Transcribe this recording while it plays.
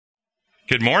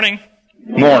Good morning.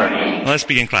 Morning. Let's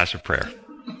begin class with prayer.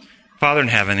 Father in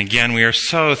heaven, again, we are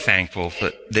so thankful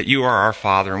that you are our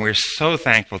Father, and we're so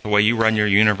thankful for the way you run your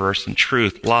universe in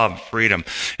truth, love, freedom,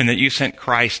 and that you sent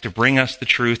Christ to bring us the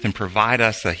truth and provide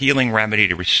us a healing remedy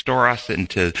to restore us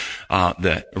into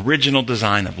the original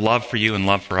design of love for you and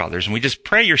love for others. And we just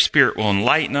pray your Spirit will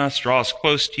enlighten us, draw us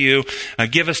close to you,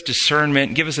 give us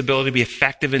discernment, give us ability to be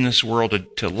effective in this world,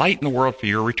 to lighten the world for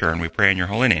your return. We pray in your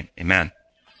holy name. Amen.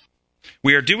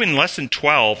 We are doing lesson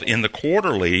 12 in the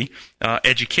quarterly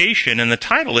education, and the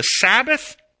title is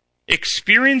Sabbath,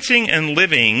 Experiencing and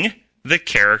Living the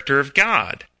Character of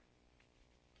God.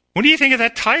 What do you think of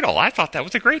that title? I thought that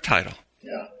was a great title.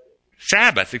 Yeah.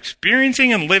 Sabbath,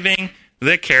 Experiencing and Living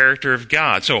the Character of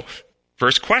God. So,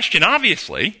 first question,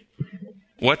 obviously,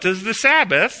 what does the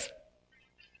Sabbath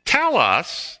tell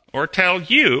us or tell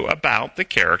you about the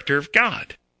character of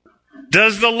God?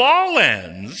 Does the law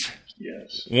lens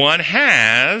one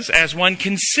has, as one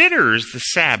considers the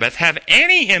Sabbath, have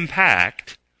any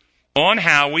impact on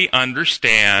how we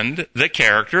understand the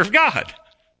character of God?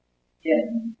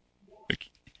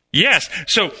 Yes.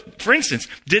 So, for instance,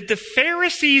 did the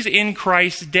Pharisees in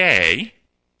Christ's day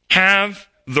have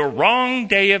the wrong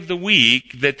day of the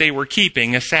week that they were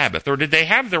keeping a Sabbath? Or did they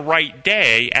have the right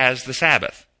day as the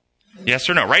Sabbath? Yes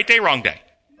or no? Right day, wrong day?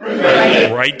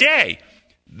 Right day.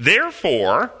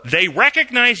 Therefore, they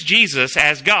recognize Jesus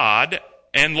as God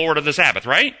and Lord of the Sabbath,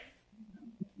 right?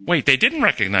 Wait, they didn't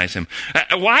recognize him.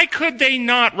 Why could they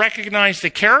not recognize the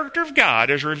character of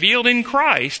God as revealed in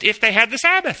Christ if they had the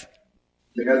Sabbath?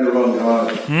 They had the wrong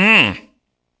God.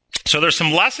 So there's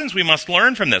some lessons we must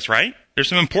learn from this, right? There's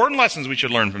some important lessons we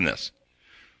should learn from this.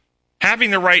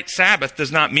 Having the right Sabbath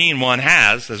does not mean one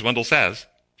has, as Wendell says,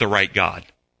 the right God.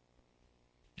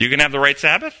 You can have the right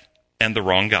Sabbath and the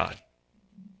wrong God.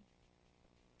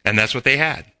 And that's what they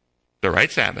had. The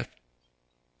right Sabbath,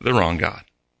 the wrong God.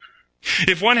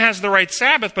 If one has the right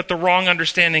Sabbath, but the wrong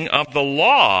understanding of the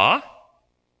law,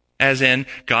 as in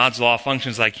God's law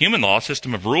functions like human law, a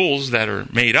system of rules that are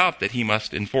made up that he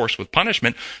must enforce with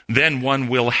punishment, then one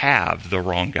will have the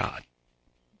wrong God.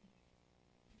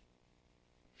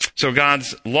 So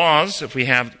God's laws, if we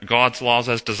have God's laws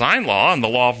as design law, and the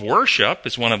law of worship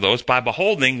is one of those, by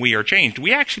beholding we are changed.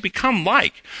 We actually become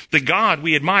like the God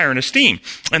we admire and esteem.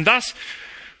 And thus,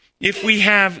 if we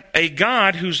have a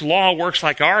God whose law works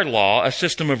like our law, a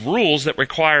system of rules that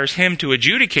requires him to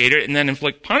adjudicate it and then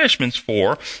inflict punishments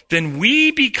for, then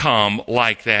we become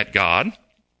like that God,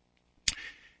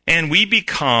 and we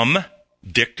become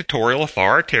dictatorial,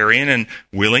 authoritarian, and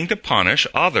willing to punish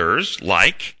others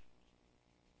like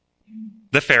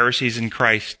the Pharisees in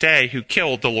Christ's day who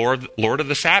killed the Lord of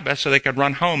the Sabbath so they could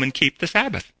run home and keep the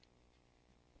Sabbath.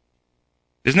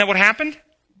 Isn't that what happened?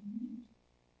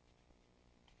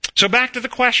 So back to the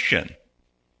question.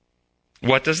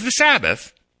 What does the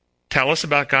Sabbath tell us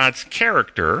about God's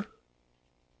character?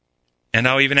 And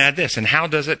I'll even add this. And how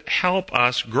does it help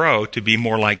us grow to be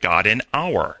more like God in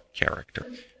our character?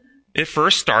 It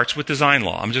first starts with design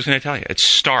law. I'm just going to tell you. It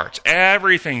starts.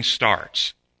 Everything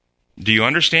starts. Do you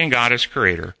understand God as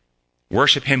creator?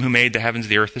 Worship him who made the heavens,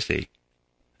 the earth, the sea.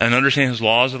 And understand his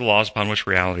laws are the laws upon which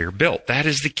reality are built. That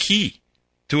is the key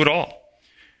to it all.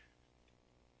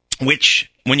 Which,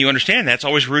 when you understand that, it's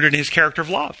always rooted in his character of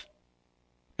love.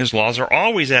 His laws are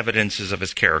always evidences of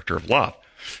his character of love.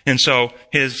 And so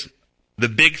the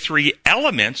big three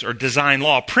elements or design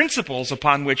law principles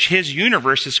upon which his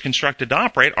universe is constructed to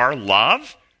operate are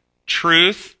love,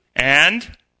 truth,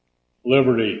 and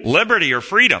Liberty or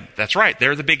freedom. That's right.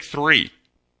 They're the big three.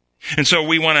 And so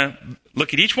we want to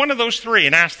look at each one of those three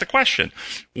and ask the question,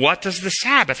 what does the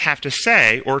Sabbath have to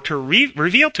say or to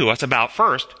reveal to us about,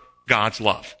 first, God's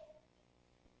love?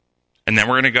 And then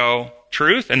we're going to go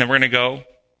truth, and then we're going to go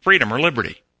freedom or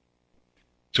liberty.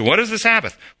 So what is the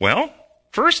Sabbath? Well,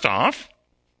 first off,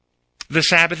 the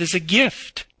Sabbath is a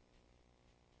gift.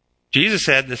 Jesus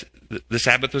said the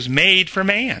Sabbath was made for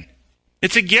man.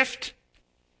 It's a gift.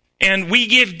 And we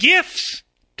give gifts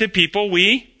to people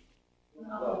we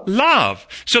love.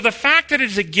 So the fact that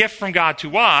it is a gift from God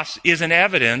to us is an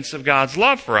evidence of God's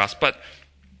love for us. But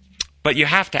you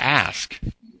have to ask,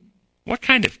 what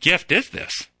kind of gift is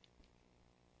this?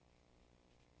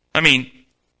 I mean,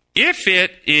 if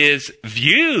it is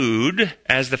viewed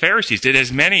as the Pharisees did,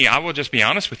 as many, I will just be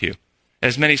honest with you,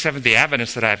 as many Seventh-day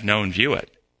Adventists that I've known view it,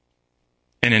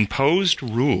 an imposed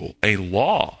rule, a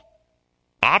law,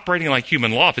 operating like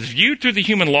human law, if it's viewed through the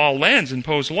human law lens,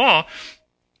 imposed law,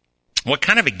 what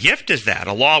kind of a gift is that?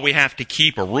 A law we have to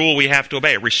keep, a rule we have to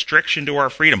obey, a restriction to our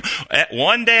freedom.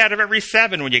 One day out of every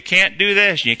 7 when you can't do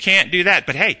this and you can't do that.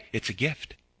 But hey, it's a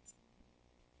gift.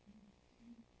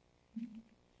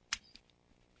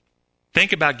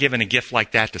 Think about giving a gift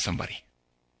like that to somebody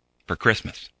for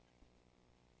Christmas.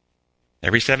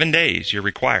 Every 7 days, you're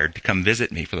required to come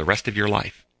visit me for the rest of your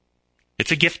life.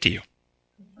 It's a gift to you.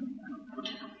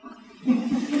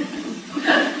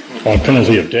 On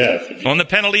penalty of death. On the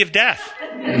penalty of death.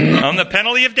 On the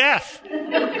penalty of death.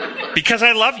 Because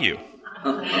I love you.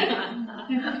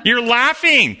 You're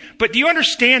laughing. But do you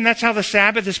understand that's how the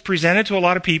Sabbath is presented to a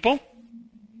lot of people?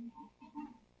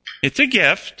 It's a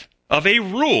gift of a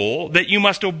rule that you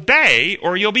must obey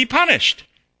or you'll be punished.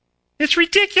 It's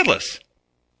ridiculous.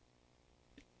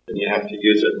 And you have to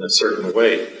use it in a certain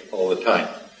way all the time,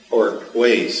 or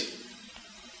ways.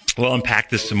 We'll unpack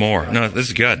this some more. No, this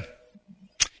is good.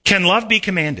 Can love be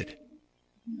commanded?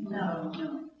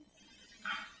 No.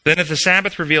 Then if the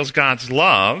Sabbath reveals God's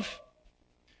love,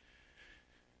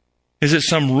 is it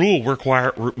some rule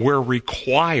we're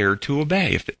required to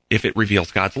obey if it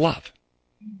reveals God's love?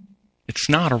 It's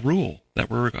not a rule that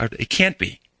we're required. It can't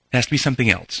be. It has to be something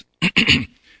else.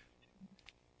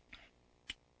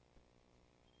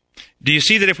 Do you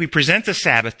see that if we present the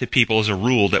Sabbath to people as a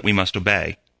rule that we must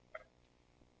obey,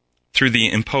 through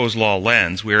the imposed law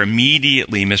lens, we are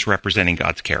immediately misrepresenting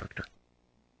God's character.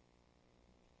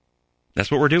 That's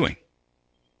what we're doing.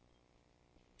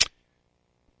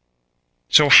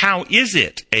 So how is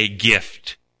it a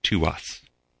gift to us?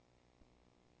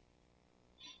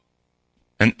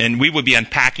 And we would be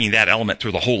unpacking that element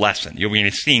through the whole lesson. You'll be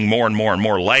seeing more and more and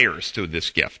more layers to this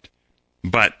gift.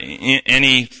 But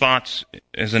any thoughts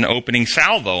as an opening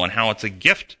salvo on how it's a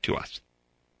gift to us?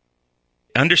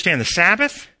 Understand the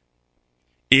Sabbath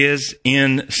is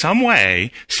in some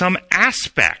way, some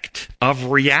aspect of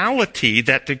reality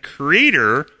that the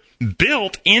Creator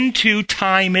built into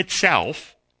time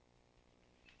itself,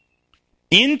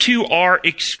 into our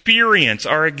experience,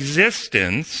 our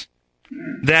existence,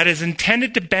 that is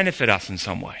intended to benefit us in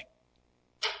some way.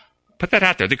 Put that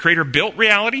out there. The Creator built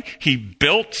reality, He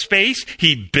built space,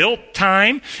 He built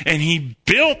time, and He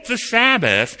built the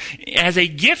Sabbath as a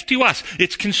gift to us.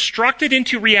 It's constructed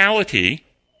into reality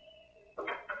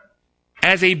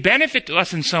as a benefit to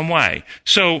us in some way.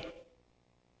 So,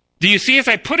 do you see, as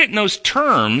I put it in those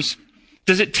terms,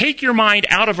 does it take your mind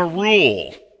out of a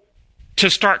rule to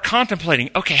start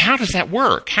contemplating, okay, how does that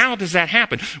work? How does that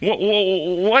happen?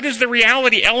 What is the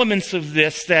reality elements of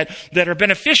this that are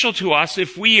beneficial to us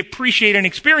if we appreciate and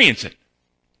experience it?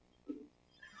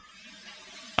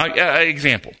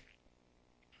 Example.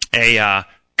 A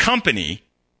company,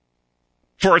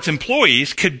 for its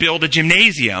employees, could build a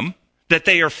gymnasium that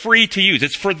they are free to use.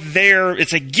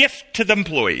 It's a gift to the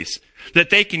employees that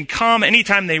they can come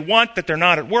anytime they want, that they're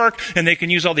not at work, and they can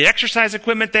use all the exercise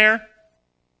equipment there.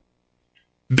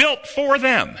 Built for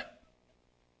them.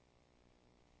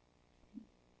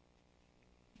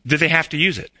 Do they have to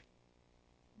use it?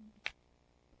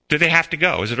 Do they have to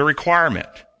go? Is it a requirement?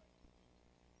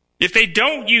 If they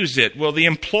don't use it, will the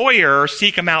employer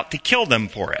seek them out to kill them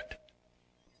for it?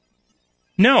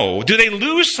 No. Do they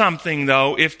lose something,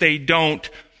 though, if they don't,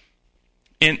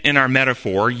 in our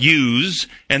metaphor, use,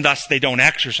 and thus they don't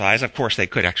exercise? Of course, they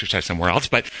could exercise somewhere else,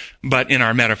 but in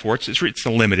our metaphor, it's a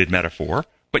limited metaphor.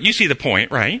 But you see the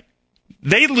point, right?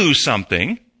 They lose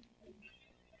something.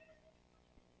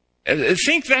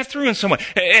 Think that through in some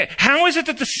way. How is it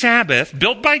that the Sabbath,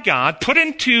 built by God, put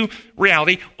into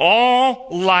reality, all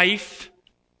life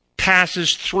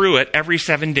passes through it every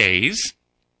 7 days?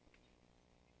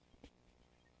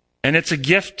 And it's a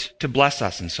gift to bless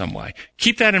us in some way.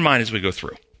 Keep that in mind as we go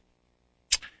through.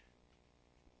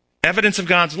 Evidence of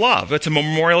God's love. It's a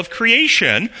memorial of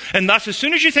creation. And thus, as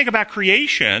soon as you think about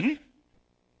creation,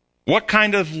 what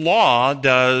kind of law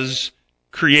does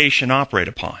creation operate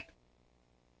upon?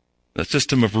 A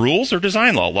system of rules or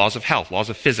design law? Laws of health, laws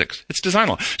of physics. It's design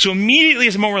law. So immediately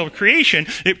as a memorial of creation,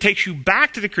 it takes you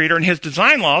back to the Creator and His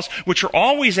design laws, which are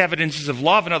always evidences of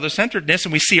love and other-centeredness,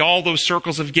 and we see all those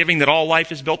circles of giving that all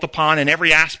life is built upon in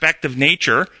every aspect of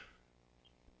nature.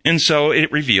 And so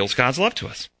it reveals God's love to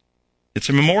us. It's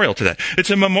a memorial to that. It's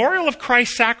a memorial of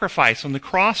Christ's sacrifice on the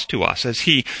cross to us as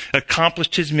He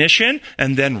accomplished His mission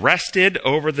and then rested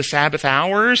over the Sabbath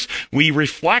hours. We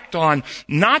reflect on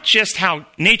not just how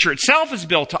nature itself is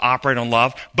built to operate on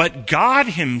love, but God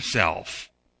Himself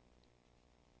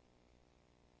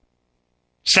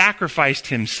sacrificed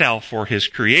Himself for His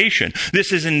creation.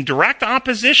 This is in direct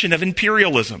opposition of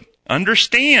imperialism.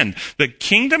 Understand, the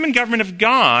kingdom and government of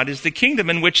God is the kingdom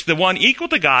in which the one equal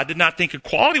to God did not think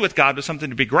equality with God was something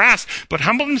to be grasped, but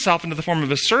humbled himself into the form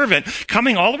of a servant,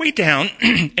 coming all the way down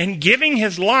and giving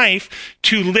his life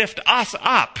to lift us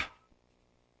up.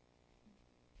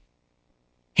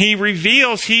 He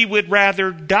reveals he would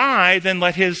rather die than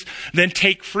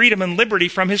take freedom and liberty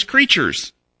from his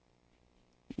creatures.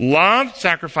 Love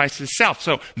sacrifices self.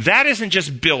 So that isn't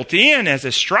just built in as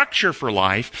a structure for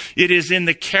life. It is in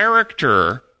the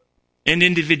character and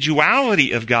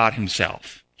individuality of God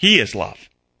himself. He is love,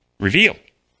 revealed.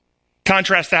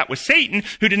 Contrast that with Satan,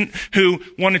 who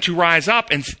wanted to rise up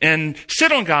and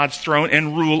sit on God's throne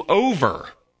and rule over.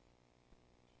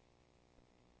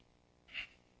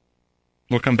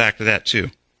 We'll come back to that too.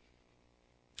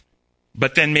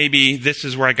 But then maybe this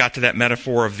is where I got to that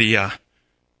metaphor of the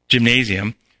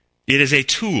gymnasium. It is a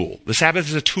tool. The Sabbath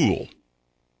is a tool,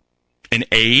 an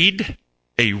aid,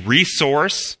 a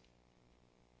resource,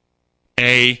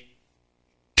 a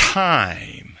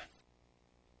time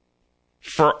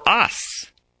for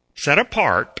us set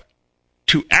apart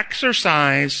to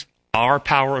exercise our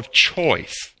power of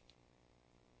choice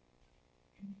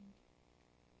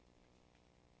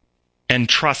and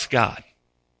trust God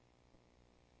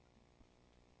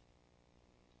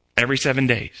every 7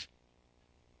 days.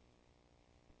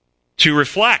 To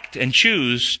reflect and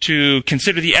choose to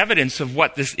consider the evidence of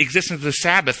what this existence of the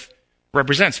Sabbath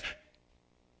represents.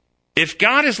 If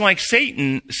God is like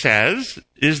Satan says,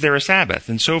 is there a Sabbath?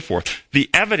 And so forth. The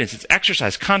evidence, it's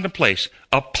exercise, contemplate,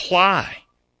 apply,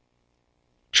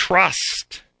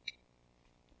 trust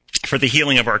for the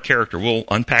healing of our character. We'll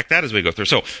unpack that as we go through.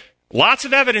 So, lots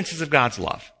of evidences of God's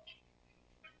love.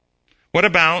 What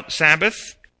about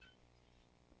Sabbath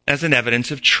as an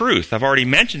evidence of truth? I've already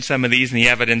mentioned some of these in the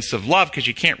evidence of love because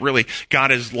you can't really,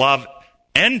 God is love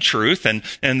and truth, and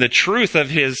the truth of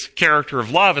his character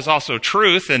of love is also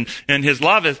truth, and his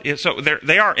love is so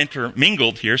they are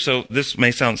intermingled here, so this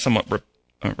may sound somewhat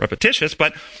repetitious,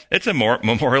 but it's a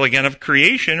memorial again of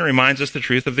creation. It reminds us the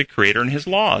truth of the Creator and his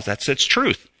laws. That's its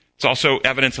truth. It's also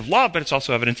evidence of love, but it's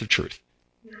also evidence of truth.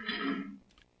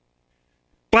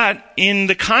 But in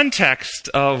the context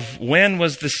of when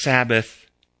was the Sabbath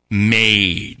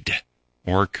made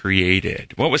or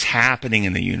created? What was happening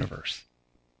in the universe?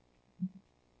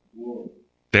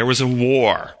 There was a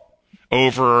war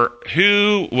over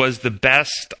who was the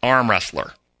best arm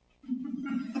wrestler.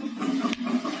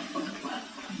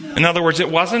 In other words,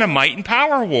 it wasn't a might and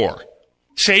power war.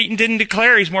 Satan didn't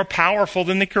declare he's more powerful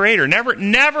than the Creator.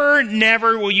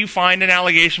 Never will you find an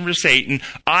allegation for Satan,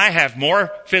 I have more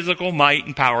physical might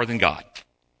and power than God.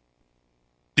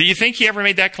 Do you think he ever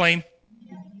made that claim?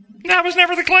 That was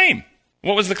never the claim.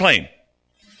 What was the claim?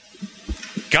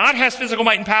 God has physical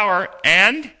might and power,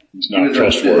 and He's not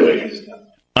trustworthy.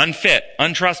 Unfit,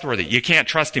 untrustworthy. You can't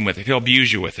trust him with it. He'll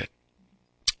abuse you with it.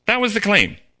 That was the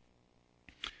claim.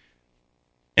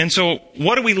 And so,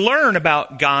 what do we learn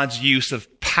about God's use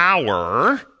of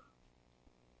power?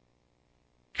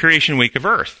 Creation week of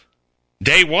earth.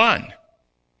 Day 1,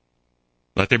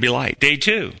 let there be light. Day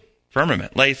 2,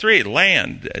 firmament. Day 3,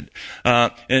 land.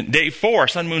 And day 4,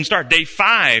 sun, moon, star. Day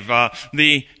 5,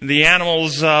 the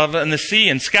animals in the sea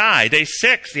and sky. Day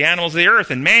 6, the animals of the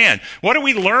earth and man. What are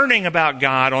we learning about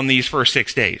God on these first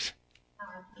 6 days?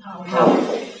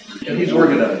 And he's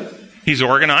organized. He's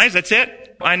organized, that's it.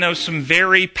 I know some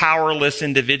very powerless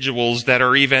individuals that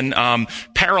are even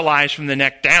paralyzed from the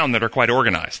neck down that are quite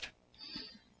organized.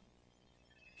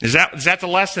 Is that the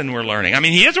lesson we're learning? I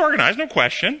mean, he is organized, no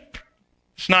question.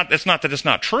 It's not that it's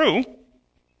not true,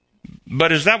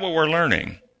 but is that what we're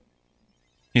learning?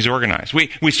 He's organized.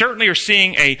 We certainly are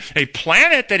seeing a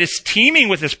planet that is teeming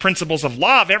with his principles of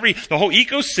love. The whole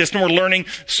ecosystem, we're learning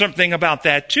something about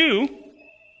that too.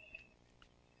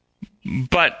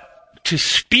 But to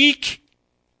speak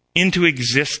into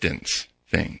existence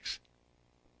things.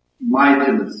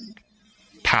 Mightiness.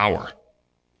 Power.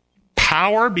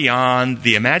 Power beyond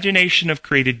the imagination of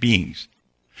created beings.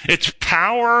 It's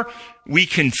power we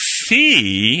can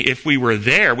see if we were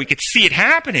there. We could see it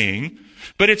happening,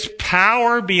 but it's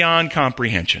power beyond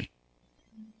comprehension.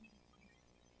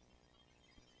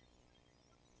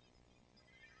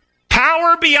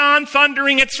 Power beyond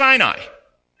thundering at Sinai.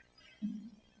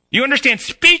 You understand,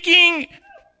 speaking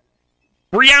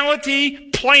reality,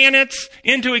 planets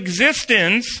into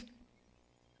existence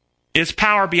is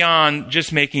power beyond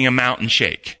just making a mountain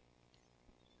shake.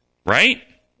 Right?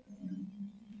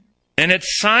 And at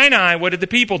Sinai, what did the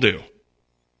people do?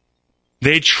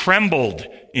 They trembled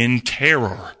in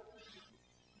terror.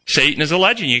 Satan is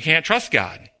alleging you can't trust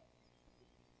God.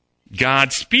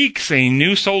 God speaks a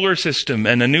new solar system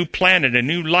and a new planet, a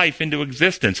new life into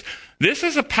existence. This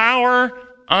is a power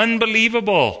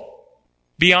unbelievable.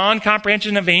 Beyond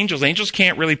comprehension of angels. Angels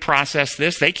can't really process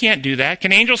this. They can't do that.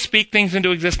 Can angels speak things into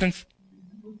existence?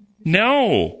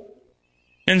 No.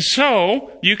 And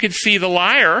so, you could see the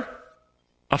liar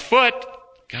afoot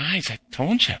guys, I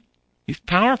told you. He's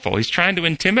powerful. He's trying to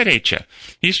intimidate you.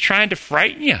 He's trying to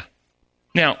frighten you.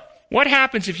 Now, what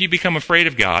happens if you become afraid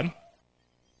of God?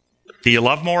 Do you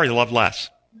love more or do you love less?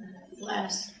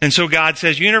 Less. And so God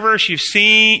says, universe,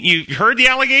 you've heard the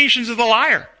allegations of the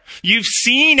liar. You've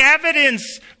seen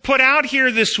evidence put out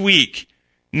here this week.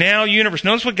 Now, universe,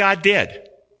 notice what God did.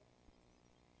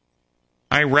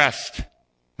 I rest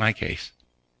my case.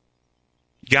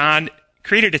 God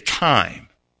created a time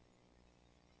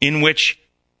in which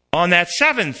on that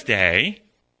seventh day,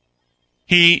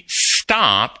 he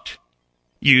stopped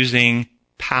using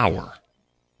power.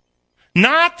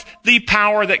 Not the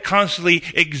power that constantly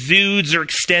exudes or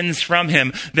extends from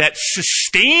him that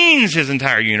sustains his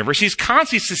entire universe. He's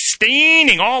constantly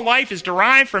sustaining. All life is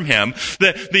derived from him.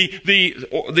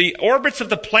 The orbits of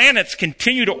the planets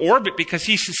continue to orbit because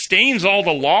he sustains all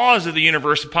the laws of the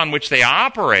universe upon which they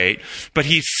operate, but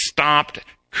he stopped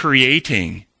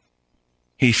creating.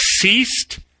 He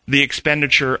ceased the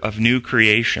expenditure of new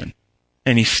creation.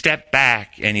 And he stepped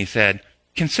back and he said,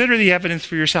 consider the evidence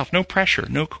for yourself. No pressure,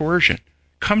 no coercion.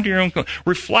 Come to your own,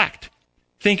 reflect,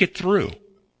 think it through.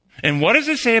 And what does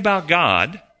it say about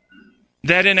God?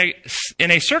 That in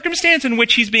a circumstance in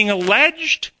which he's being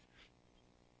alleged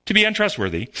to be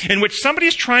untrustworthy, in which somebody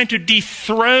is trying to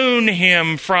dethrone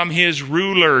him from his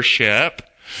rulership,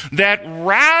 that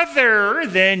rather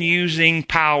than using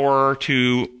power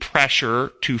to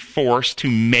pressure, to force, to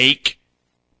make,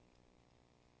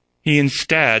 he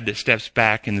instead steps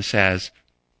back and says,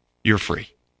 you're free.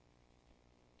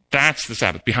 That's the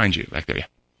Sabbath behind you, back there. Yeah.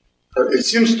 It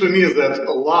seems to me that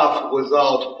love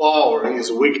without power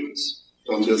is weakness.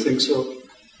 Don't you think so?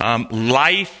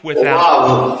 Life without...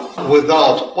 Love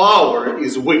without power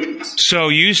is weakness. So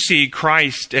you see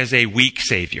Christ as a weak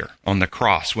Savior on the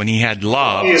cross when he had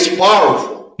love. He is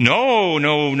powerful.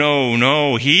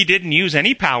 No. He didn't use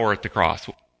any power at the cross.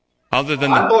 Other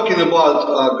than I'm talking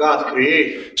about God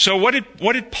created. So what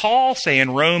did Paul say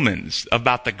in Romans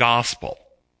about the gospel?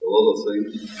 A lot of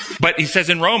things. But he says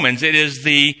in Romans, it is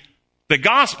the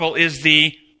gospel is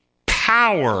the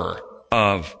power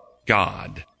of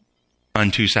God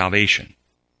unto salvation.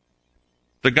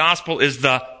 The gospel is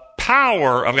the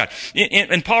power of God.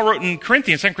 And Paul wrote in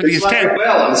Corinthians, 2 Corinthians it's like 10. A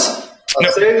balance. No.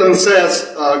 Satan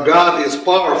says God is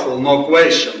powerful, no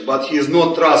question, but he is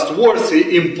not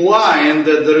trustworthy, implying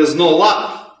that there is no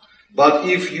love. But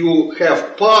if you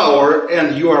have power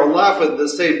and you are love at the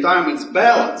same time, it's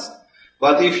balanced.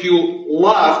 But if you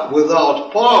love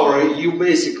without power, you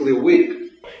basically weak.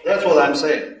 That's what I'm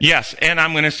saying. Yes, and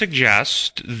I'm going to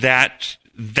suggest that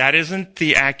that isn't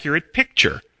the accurate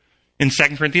picture. In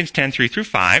 2 Corinthians 10,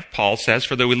 3-5, Paul says,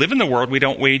 for though we live in the world, we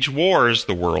don't wage war as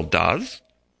the world does.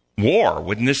 War,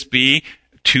 wouldn't this be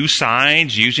two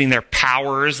sides using their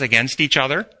powers against each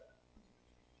other?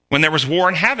 When there was war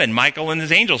in heaven, Michael and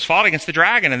his angels fought against the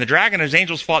dragon, and the dragon and his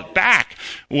angels fought back.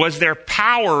 Was there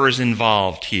powers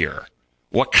involved here?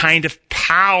 What kind of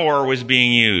power was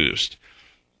being used?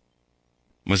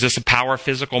 Was this a power of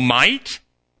physical might?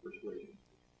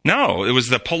 No, it was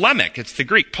the polemic. It's the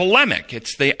Greek polemic.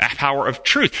 It's the power of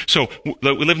truth. So we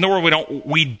live in the world.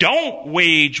 We don't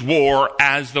wage war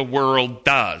as the world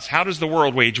does. How does the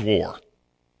world wage war?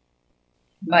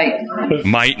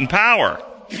 Might and power.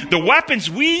 The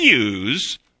weapons we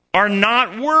use are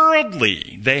not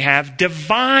worldly. They have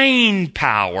divine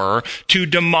power to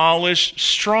demolish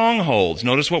strongholds.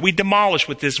 Notice what we demolish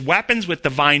with these weapons with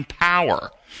divine power.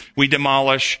 We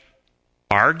demolish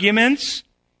arguments,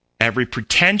 every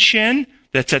pretension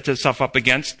that sets itself up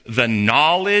against the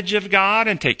knowledge of God,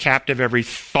 and take captive every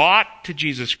thought to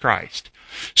Jesus Christ.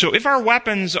 So if our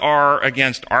weapons are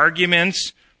against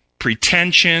arguments,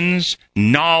 pretensions,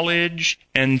 knowledge,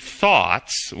 and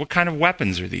thoughts, what kind of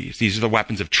weapons are these? These are the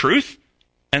weapons of truth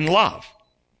and love.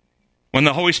 When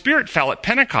the Holy Spirit fell at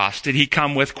Pentecost, did he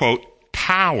come with, quote,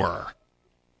 power?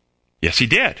 Yes, he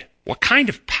did. What kind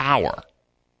of power?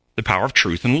 The power of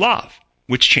truth and love,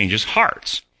 which changes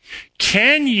hearts.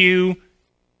 Can you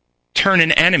turn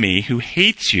an enemy who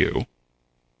hates you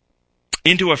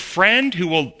into a friend who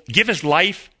will give his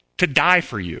life to die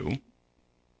for you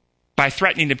by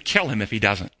threatening to kill him if he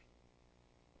doesn't?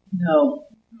 No.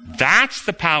 That's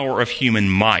the power of human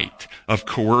might, of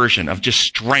coercion, of just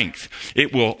strength.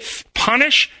 It will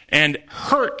punish and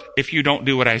hurt if you don't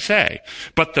do what I say.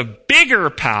 But the bigger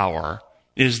power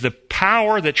is the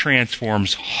power that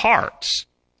transforms hearts.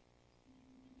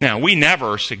 Now, we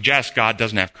never suggest God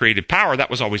doesn't have creative power.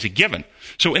 That was always a given.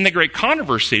 So in the great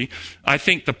controversy, I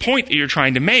think the point that you're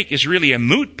trying to make is really a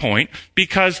moot point,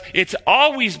 because it's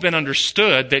always been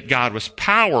understood that God was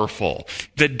powerful.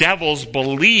 The devils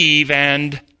believe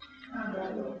and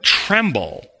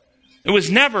tremble It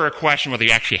was never a question whether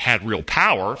he actually had real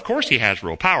power. Of course he has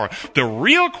real power. The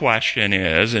real question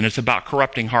is, and it's about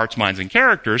corrupting hearts, minds, and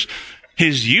characters,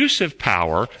 his use of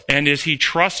power, and is he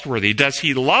trustworthy? Does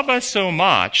he love us so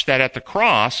much that at the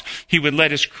cross he would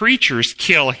let his creatures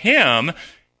kill him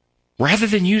rather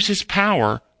than use his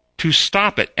power to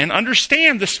stop it? And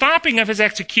understand the stopping of his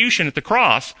execution at the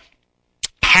cross,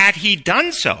 had he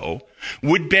done so,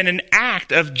 would have been an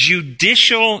act of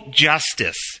judicial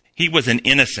justice. He was an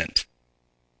innocent.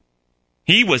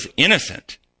 He was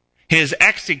innocent. His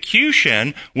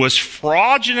execution was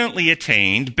fraudulently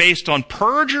attained based on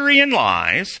perjury and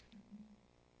lies,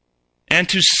 and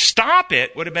to stop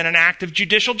it would have been an act of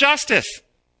judicial justice.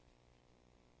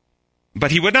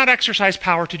 But he would not exercise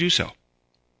power to do so.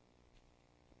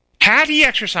 Had he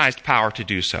exercised power to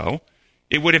do so,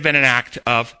 it would have been an act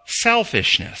of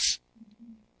selfishness,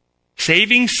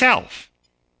 saving self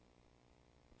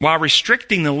while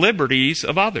restricting the liberties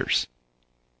of others.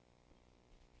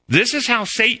 This is how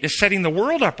Satan is setting the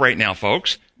world up right now,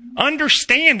 folks.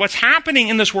 Understand what's happening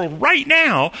in this world right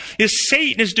now is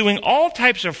Satan is doing all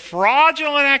types of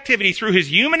fraudulent activity through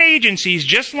his human agencies,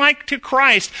 just like to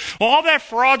Christ. All that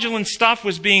fraudulent stuff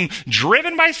was being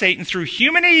driven by Satan through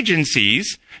human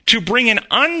agencies to bring an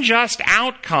unjust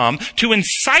outcome, to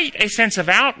incite a sense of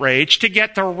outrage, to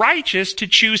get the righteous to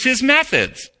choose his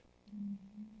methods.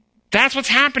 That's what's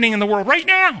happening in the world right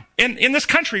now, in this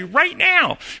country right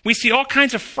now. We see all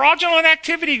kinds of fraudulent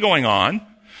activity going on.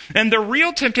 And the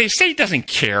real temptation, Satan doesn't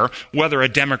care whether a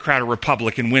Democrat or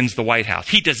Republican wins the White House.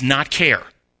 He does not care.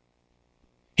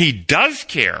 He does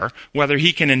care whether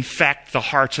he can infect the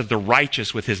hearts of the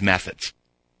righteous with his methods.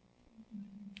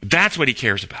 That's what he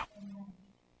cares about.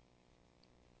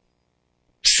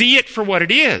 See it for what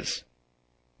it is.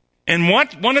 And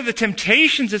one of the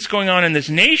temptations that's going on in this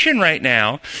nation right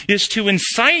now is to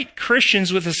incite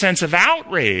Christians with a sense of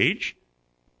outrage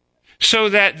so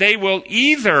that they will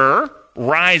either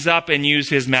rise up and use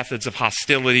his methods of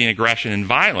hostility and aggression and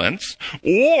violence,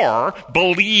 or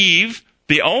believe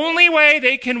the only way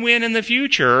they can win in the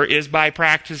future is by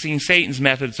practicing Satan's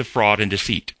methods of fraud and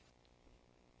deceit.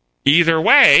 Either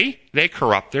way, they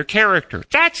corrupt their character.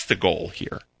 That's the goal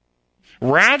here.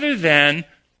 Rather than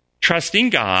trusting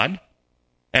God,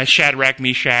 as Shadrach,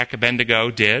 Meshach,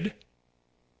 Abednego did,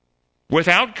 with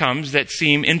outcomes that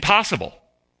seem impossible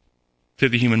to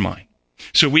the human mind.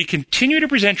 So we continue to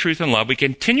present truth and love. We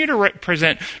continue to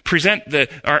present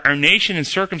our nation and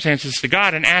circumstances to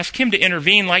God and ask him to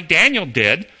intervene like Daniel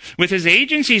did, with his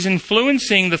agencies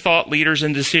influencing the thought leaders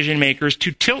and decision makers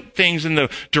to tilt things in the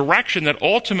direction that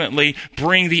ultimately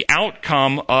bring the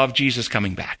outcome of Jesus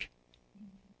coming back.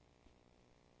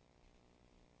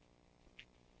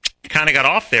 Kind of got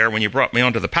off there when you brought me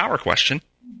onto the power question,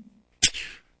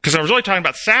 because I was really talking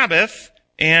about Sabbath,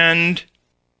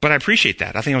 but I appreciate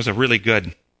that. I think it was a really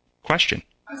good question.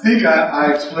 I think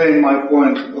I explained my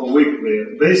point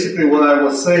weakly. Basically what I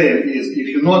was saying is, if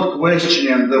you're not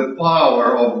questioning the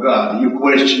power of God, you're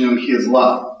questioning his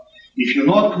love. If you're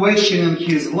not questioning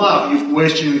his love, you're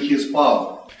questioning his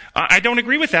power. I don't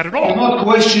agree with that at all. If you're not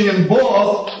questioning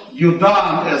both, you're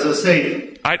done as a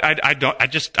Satan. I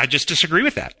just disagree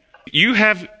with that. You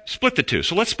have split the two,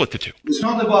 so let's split the two. It's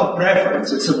not about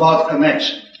preference, it's about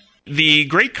connection. The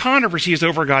great controversy is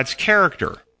over God's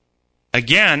character.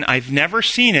 Again, I've never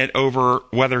seen it over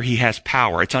whether he has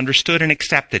power. It's understood and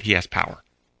accepted he has power.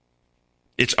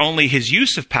 It's only his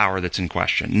use of power that's in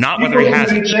question, not whether he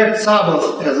has it. People who reject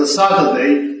Sabbath as a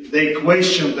Saturday, they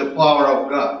question the power of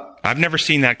God. I've never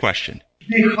seen that question.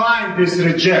 Behind this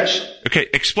rejection. Okay,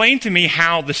 explain to me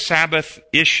how the Sabbath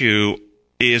issue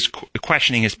is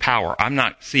questioning his power. I'm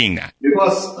not seeing that.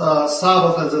 Because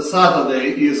Sabbath as a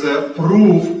Saturday is a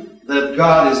proof that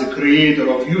God is a creator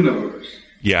of universe.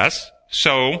 Yes.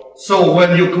 So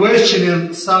when you're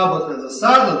questioning Sabbath as a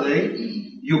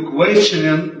Saturday, you're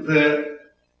questioning the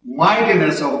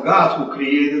mightiness of God who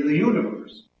created the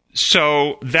universe.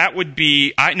 So that would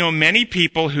be, I know many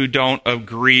people who don't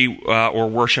agree or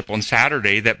worship on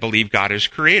Saturday that believe God is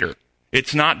creator.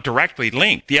 It's not directly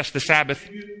linked. Yes, the Sabbath.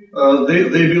 They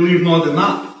believe not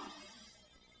enough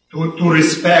to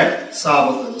respect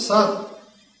Sabbath as a Saturday.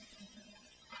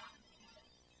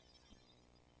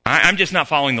 I'm just not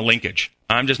following the linkage.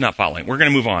 I'm just not following. We're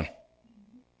going to move on.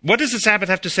 What does the Sabbath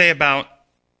have to say about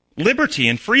liberty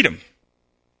and freedom?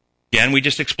 Again, we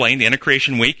just explained the end of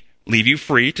creation week, leave you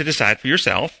free to decide for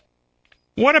yourself.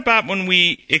 What about when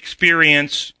we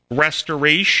experience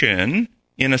restoration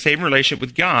in a saving relationship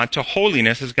with God to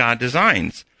holiness as God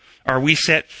designs? Are we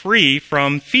set free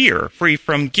from fear, free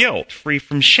from guilt, free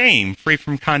from shame, free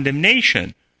from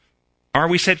condemnation? Are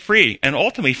we set free and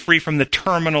ultimately free from the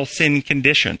terminal sin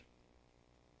condition?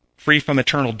 free from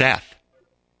eternal death.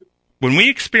 When we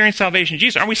experience salvation in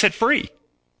Jesus, aren't we set free?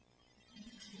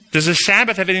 Does the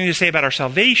Sabbath have anything to say about our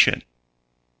salvation?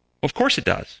 Well, of course it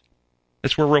does.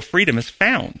 That's where real freedom is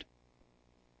found.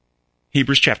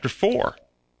 Hebrews chapter 4.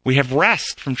 We have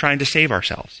rest from trying to save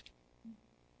ourselves.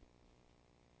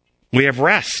 We have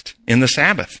rest in the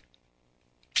Sabbath,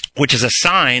 which is a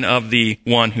sign of the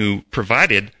one who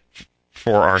provided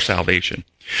for our salvation.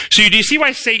 So do you see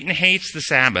why Satan hates the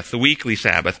Sabbath, the weekly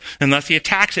Sabbath, and thus he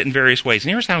attacks it in various ways?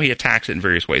 And here's how he attacks it in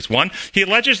various ways. One, he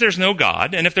alleges there's no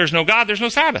God, and if there's no God, there's no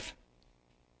Sabbath.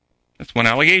 That's one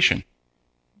allegation.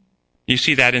 You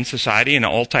see that in society and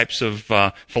all types of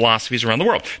philosophies around the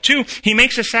world. Two, he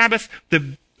makes the Sabbath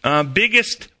the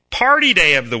biggest party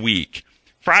day of the week.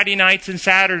 Friday nights and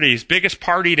Saturdays, biggest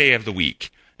party day of the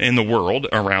week in the world,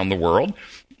 around the world.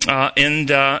 And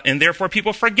therefore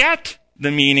people forget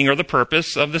the meaning or the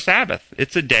purpose of the Sabbath.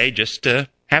 It's a day just to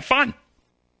have fun.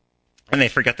 And they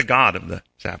forget the God of the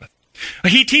Sabbath.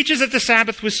 He teaches that the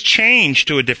Sabbath was changed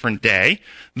to a different day.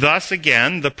 Thus,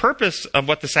 again, the purpose of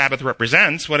what the Sabbath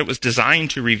represents, what it was designed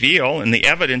to reveal, and the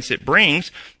evidence it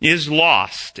brings, is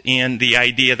lost in the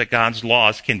idea that God's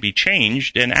laws can be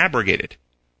changed and abrogated.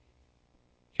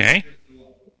 Okay?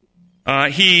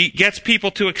 He gets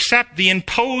people to accept the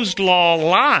imposed law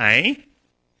lie,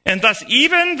 and thus,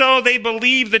 even though they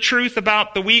believe the truth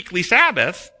about the weekly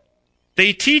Sabbath,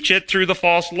 they teach it through the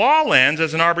false law lens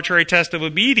as an arbitrary test of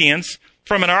obedience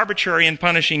from an arbitrary and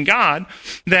punishing God,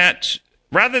 that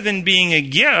rather than being a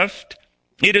gift,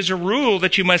 it is a rule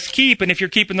that you must keep, and if you're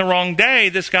keeping the wrong day,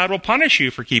 this God will punish you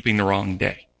for keeping the wrong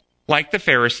day, like the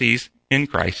Pharisees in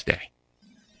Christ's day.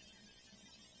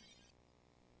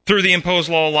 Through the imposed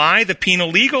law lie, the penal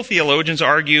legal theologians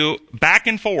argue back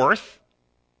and forth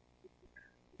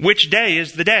which day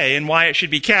is the day and why it should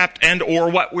be kept, and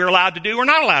or what we're allowed to do or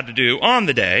not allowed to do on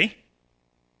the day,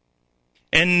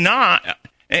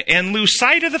 and lose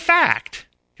sight of the fact,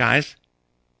 guys,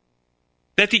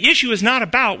 that the issue is not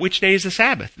about which day is the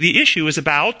Sabbath. The issue is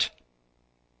about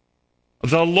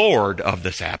the Lord of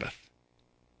the Sabbath.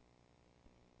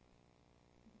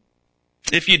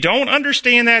 If you don't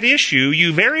understand that issue,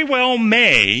 you very well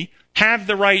may have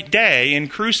the right day and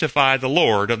crucify the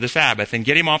Lord of the Sabbath and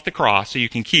get him off the cross so you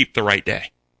can keep the right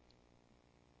day.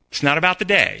 It's not about the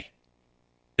day.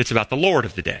 It's about the Lord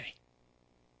of the day.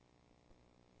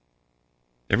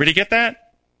 Everybody get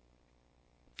that?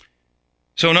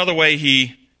 So another way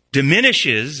he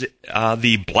diminishes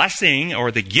the blessing or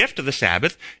the gift of the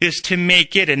Sabbath is to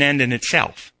make it an end in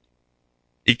itself,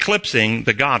 eclipsing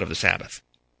the God of the Sabbath.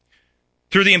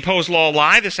 Through the imposed law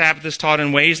lie, the Sabbath is taught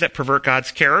in ways that pervert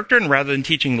God's character, and rather than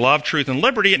teaching love, truth, and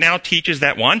liberty, it now teaches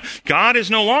that one, God is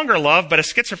no longer love, but a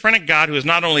schizophrenic God who is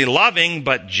not only loving,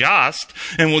 but just,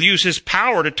 and will use his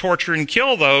power to torture and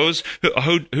kill those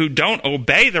who don't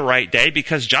obey the right day,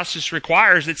 because justice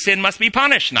requires that sin must be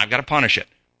punished, and I've got to punish it.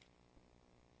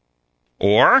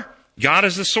 Or, God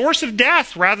is the source of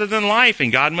death rather than life,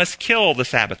 and God must kill the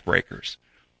Sabbath breakers.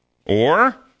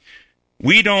 Or,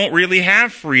 we don't really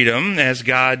have freedom as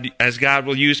God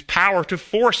will use power to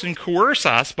force and coerce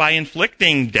us by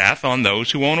inflicting death on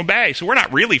those who won't obey. So we're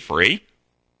not really free.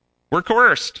 We're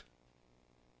coerced.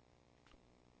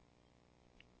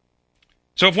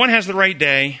 So if one has the right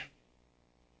day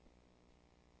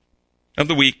of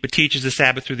the week but teaches the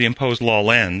Sabbath through the imposed law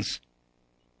lens,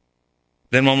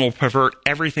 then one will pervert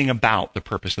everything about the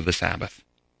purpose of the Sabbath.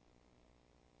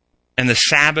 And the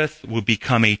Sabbath will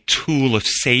become a tool of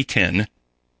Satan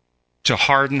to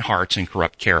harden hearts and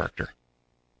corrupt character.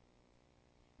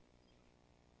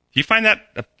 Do you find that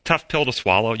a tough pill to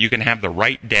swallow? You can have the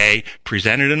right day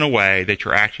presented in a way that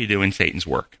you're actually doing Satan's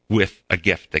work with a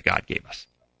gift that God gave us.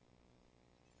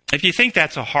 If you think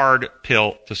that's a hard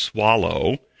pill to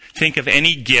swallow, think of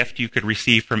any gift you could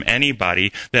receive from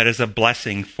anybody that is a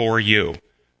blessing for you.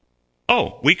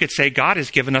 Oh, we could say God has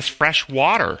given us fresh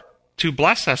water to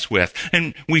bless us with,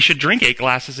 and we should drink 8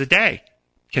 glasses a day.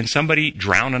 Can somebody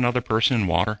drown another person in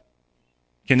water?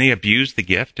 Can they abuse the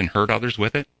gift and hurt others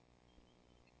with it?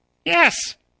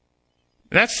 Yes.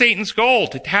 That's Satan's goal,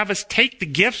 to have us take the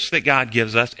gifts that God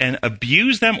gives us and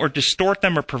abuse them or distort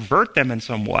them or pervert them in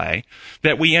some way,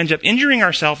 that we end up injuring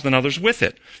ourselves and others with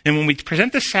it. And when we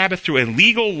present the Sabbath through a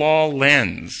legal law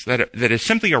lens, that is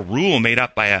simply a rule made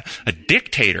up by a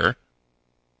dictator,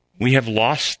 we have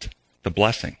lost the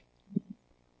blessing.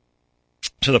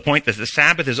 To the point that the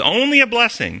Sabbath is only a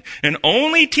blessing and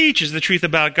only teaches the truth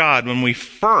about God when we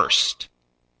first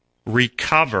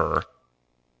recover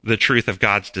the truth of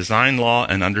God's design law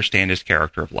and understand his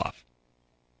character of love.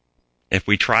 If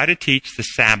we try to teach the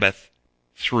Sabbath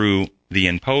through the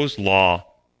imposed law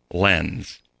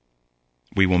lens,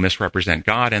 we will misrepresent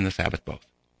God and the Sabbath both.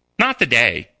 Not the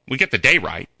day. We get the day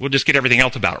right. We'll just get everything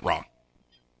else about it wrong.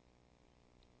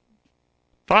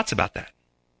 Thoughts about that?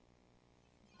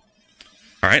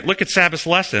 All right, look at Sabbath's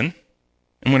lesson.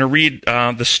 I'm going to read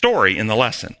the story in the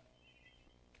lesson.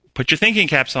 Put your thinking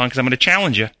caps on because I'm going to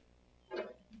challenge you.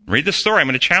 Read the story. I'm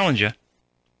going to challenge you.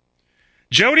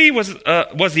 Jody was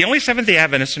the only Seventh-day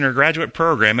Adventist in her graduate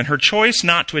program, and her choice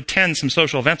not to attend some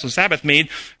social events on Sabbath made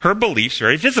her beliefs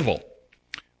very visible.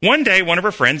 One day, one of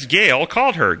her friends, Gail,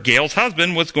 called her. Gail's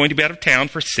husband was going to be out of town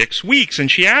for 6 weeks,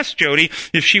 and she asked Jody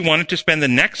if she wanted to spend the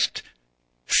next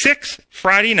 6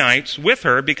 Friday nights with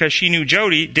her because she knew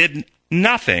Jody did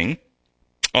nothing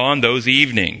on those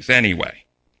evenings anyway.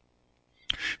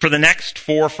 For the next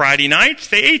 4 Friday nights,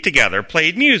 they ate together,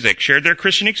 played music, shared their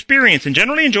Christian experience, and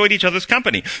generally enjoyed each other's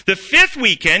company. The 5th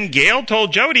weekend, Gail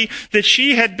told Jody that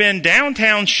she had been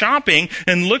downtown shopping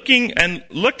and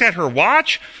looked at her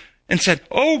watch and said,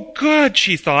 "Oh, good,"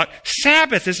 she thought,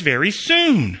 "Sabbath is very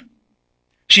soon."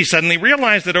 She suddenly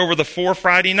realized that over the 4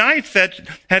 Friday nights that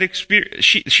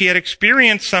she had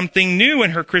experienced something new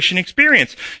in her Christian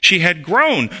experience. She had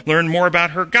grown, learned more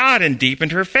about her God, and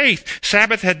deepened her faith.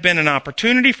 Sabbath had been an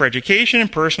opportunity for education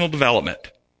and personal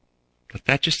development. Let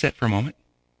that just sit for a moment.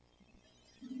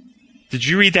 Did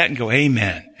you read that and go,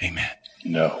 amen, amen?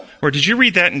 No. Or did you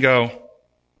read that and go,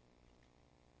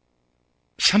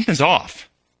 something's off?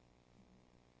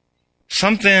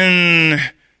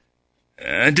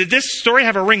 Did this story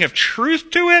have a ring of truth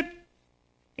to it?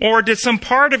 Or did some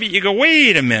part of it you go,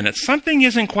 wait a minute, something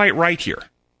isn't quite right here?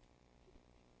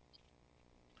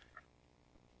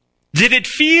 Did it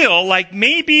feel like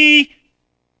maybe,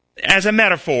 as a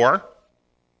metaphor,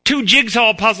 2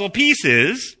 jigsaw puzzle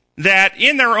pieces that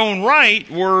in their own right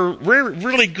were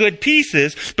really good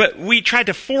pieces, but we tried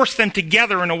to force them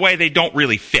together in a way they don't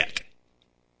really fit?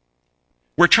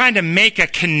 We're trying to make a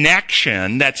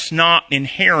connection that's not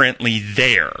inherently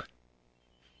there.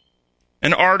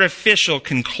 An artificial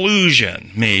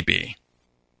conclusion, maybe.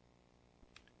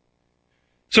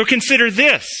 So consider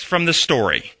this from the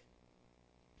story.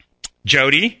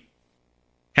 Jody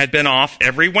had been off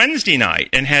every Wednesday night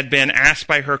and had been asked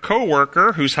by her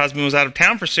coworker, whose husband was out of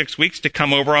town for 6 weeks, to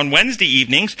come over on Wednesday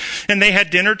evenings. And they had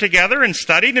dinner together and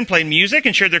studied and played music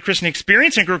and shared their Christian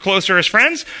experience and grew closer as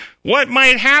friends. What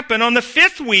might happen on the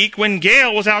 5th week when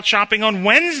Gail was out shopping on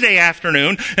Wednesday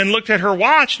afternoon and looked at her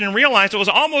watch and realized it was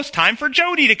almost time for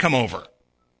Jody to come over?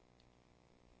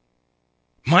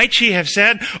 Might she have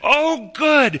said, "Oh,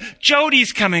 good,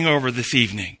 Jody's coming over this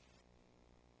evening"?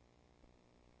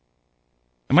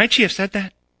 Might she have said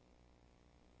that?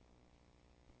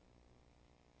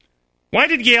 Why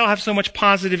did Gail have so much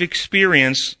positive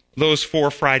experience those 4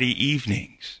 Friday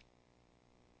evenings?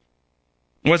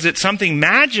 Was it something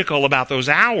magical about those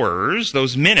hours,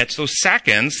 those minutes, those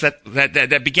seconds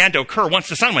that began to occur once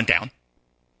the sun went down?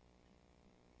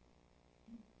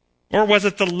 Or was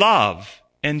it the love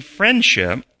and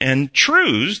friendship and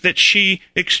truths that she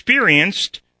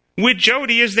experienced with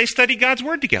Jody as they studied God's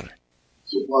Word together?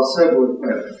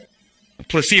 A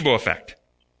placebo effect.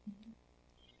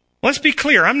 Let's be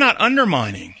clear. I'm not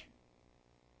undermining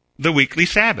the weekly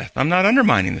Sabbath. I'm not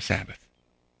undermining the Sabbath.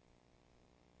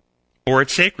 Or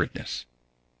its sacredness.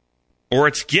 Or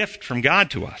its gift from God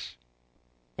to us.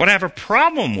 What I have a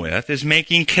problem with is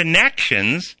making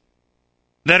connections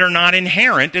that are not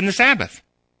inherent in the Sabbath.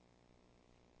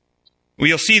 Well,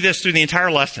 you'll see this through the entire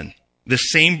lesson. The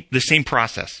same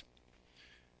process.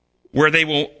 Where they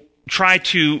will try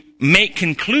to make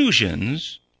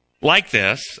conclusions like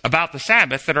this about the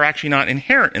Sabbath that are actually not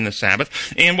inherent in the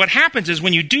Sabbath. And what happens is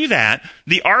when you do that,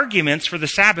 the arguments for the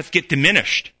Sabbath get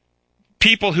diminished.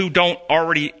 People who don't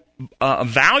already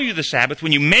value the Sabbath,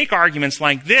 when you make arguments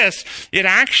like this, it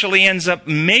actually ends up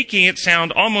making it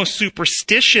sound almost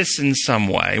superstitious in some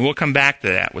way. We'll come back to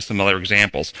that with some other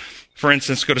examples. For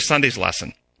instance, go to Sunday's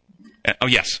lesson. Oh,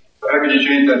 yes? How could you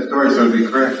change that story so it would be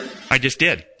correct? I just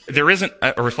did. There isn't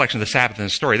a reflection of the Sabbath in the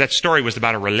story. That story was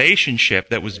about a relationship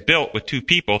that was built with 2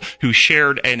 people who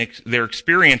shared their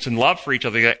experience and love for each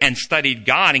other and studied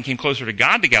God and came closer to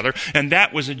God together. And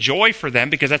that was a joy for them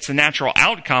because that's the natural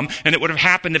outcome. And it would have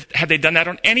happened had they done that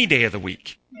on any day of the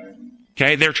week.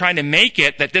 Okay? They're trying to make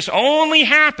it that this only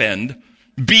happened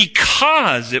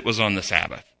because it was on the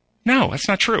Sabbath. No, that's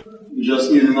not true. You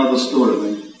just need another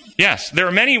story, then. Yes, there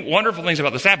are many wonderful things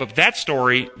about the Sabbath, but that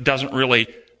story doesn't really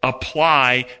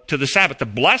apply to the Sabbath. The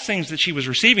blessings that she was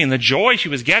receiving, the joy she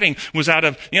was getting was out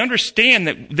of, you understand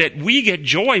that we get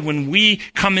joy when we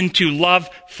come into love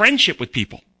friendship with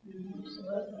people.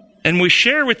 And we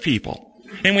share with people.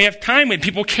 And we have time when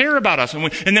people care about us.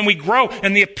 And then we grow.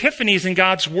 And the epiphanies in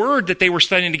God's Word that they were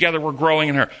studying together were growing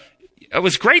in her. It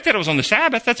was great that it was on the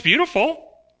Sabbath. That's beautiful.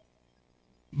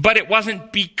 But it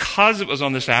wasn't because it was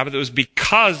on the Sabbath. It was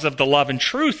because of the love and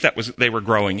truth that they were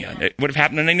growing in. It would have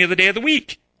happened on any other day of the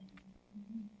week.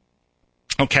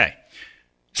 Okay.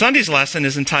 Sunday's lesson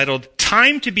is entitled,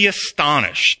 Time to be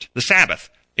Astonished. The Sabbath.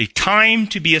 A time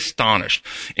to be astonished.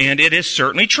 And it is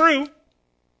certainly true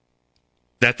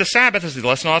that the Sabbath, as the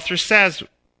lesson author says,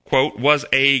 quote, was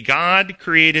a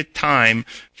God-created time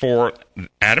for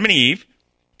Adam and Eve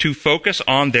to focus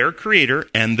on their Creator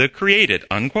and the created,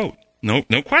 unquote. No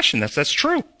question, that's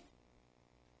true.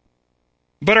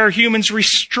 But are humans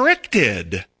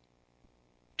restricted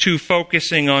to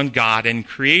focusing on God and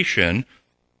creation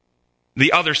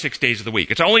the other 6 days of the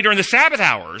week? It's only during the Sabbath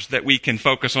hours that we can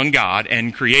focus on God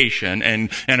and creation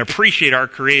and appreciate our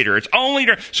Creator. It's only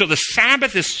so the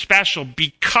Sabbath is special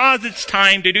because it's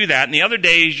time to do that, and the other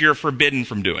days you're forbidden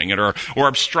from doing it or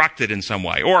obstructed in some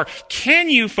way. Or can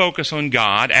you focus on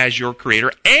God as your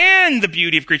Creator and the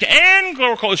beauty of creation and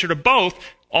grow closer to both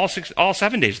all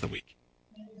 7 days of the week?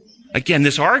 Again,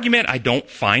 this argument I don't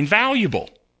find valuable.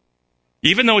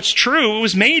 Even though it's true, it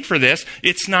was made for this,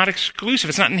 it's not exclusive.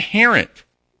 It's not inherent.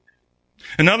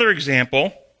 Another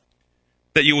example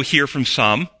that you will hear from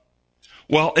some,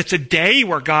 well, it's a day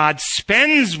where God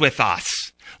spends with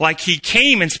us. Like he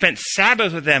came and spent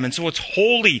Sabbath with them, and so it's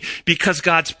holy because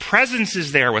God's presence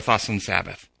is there with us on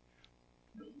Sabbath.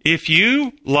 If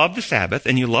you love the Sabbath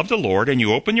and you love the Lord and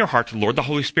you open your heart to the Lord, the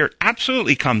Holy Spirit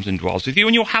absolutely comes and dwells with you,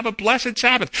 and you'll have a blessed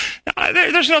Sabbath.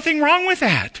 There's nothing wrong with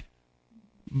that.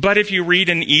 But if you read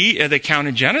in the account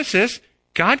in Genesis,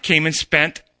 God came and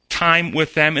spent time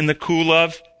with them in the cool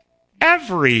of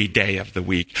every day of the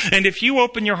week. And if you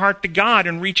open your heart to God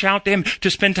and reach out to him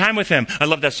to spend time with him, I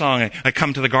love that song, I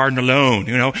come to the garden alone,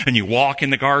 and you walk in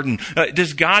the garden.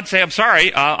 Does God say, I'm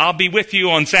sorry, I'll be with you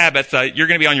on Sabbath, you're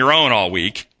going to be on your own all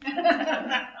week?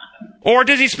 Or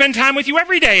does he spend time with you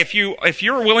every day if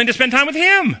you're willing to spend time with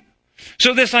him?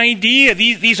 So this idea,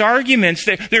 these arguments,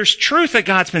 there's truth that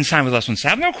God spends time with us on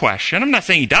Sabbath, no question. I'm not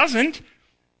saying he doesn't,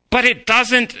 but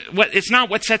it's not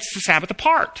what sets the Sabbath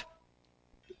apart.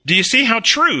 Do you see how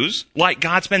truths, like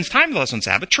God spends time with us on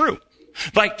Sabbath, true.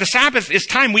 Like the Sabbath is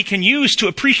time we can use to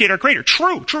appreciate our Creator,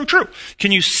 true.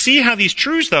 Can you see how these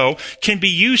truths, though, can be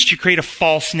used to create a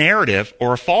false narrative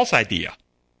or a false idea?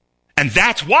 And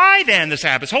that's why, then, the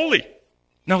Sabbath's holy.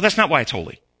 No, that's not why it's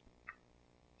holy.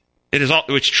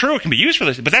 It's true, it can be used for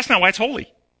this, but that's not why it's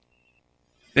holy.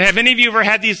 Have any of you ever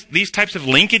had these types of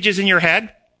linkages in your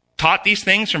head? Taught these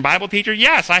things from Bible teachers?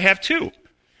 Yes, I have too.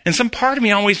 And some part of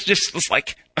me always just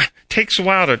takes a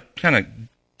while to kind of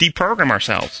deprogram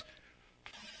ourselves.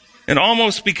 It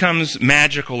almost becomes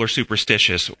magical or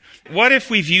superstitious. What if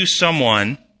we view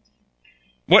someone,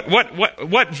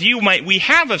 what view might we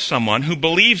have of someone who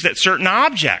believes that certain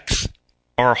objects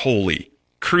are holy?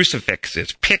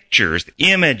 Crucifixes, pictures,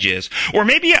 images, or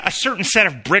maybe a certain set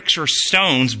of bricks or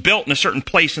stones built in a certain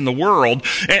place in the world,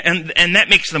 and that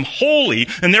makes them holy,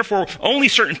 and therefore only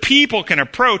certain people can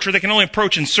approach, or they can only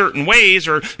approach in certain ways,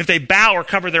 or if they bow or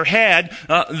cover their head.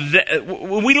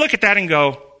 We look at that and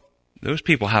go, those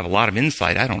people have a lot of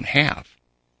insight I don't have.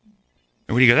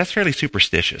 And we go, that's fairly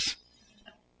superstitious.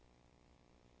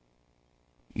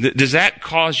 Does that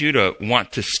cause you to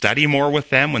want to study more with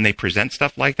them when they present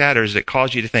stuff like that? Or does it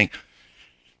cause you to think,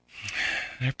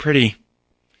 they're pretty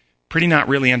not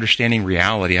really understanding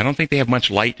reality. I don't think they have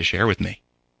much light to share with me.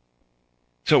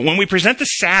 So when we present the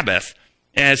Sabbath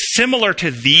as similar to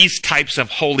these types of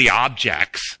holy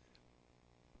objects,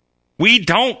 we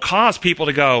don't cause people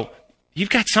to go, you've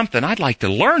got something I'd like to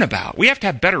learn about. We have to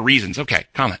have better reasons. Okay,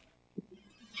 comment.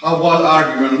 How about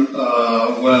argument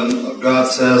when God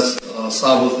says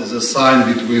Sabbath is a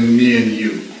sign between me and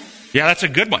you? Yeah, that's a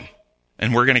good one.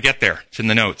 And we're going to get there. It's in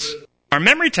the notes. Our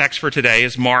memory text for today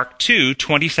is Mark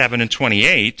 2:27 and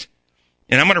 28.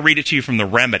 And I'm going to read it to you from the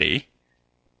Remedy.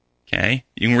 Okay?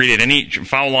 You can read it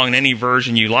follow along in any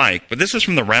version you like. But this is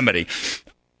from the Remedy.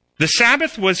 The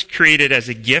Sabbath was created as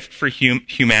a gift for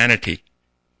humanity,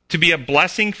 to be a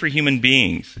blessing for human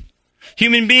beings.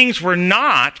 Human beings were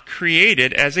not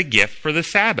created as a gift for the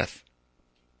Sabbath.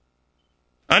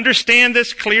 Understand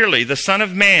this clearly. The Son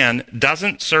of Man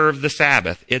doesn't serve the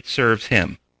Sabbath. It serves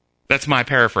him. That's my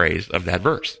paraphrase of that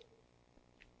verse.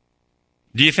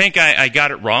 Do you think I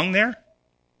got it wrong there?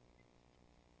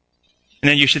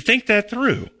 Now you should think that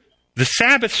through. The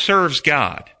Sabbath serves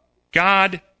God.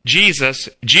 Jesus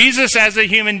as a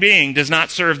human being does not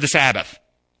serve the Sabbath.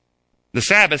 The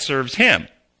Sabbath serves him.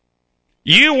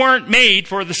 You weren't made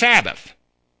for the Sabbath.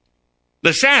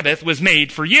 The Sabbath was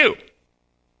made for you.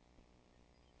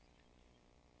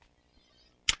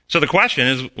 So the question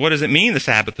is, what does it mean the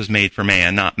Sabbath was made for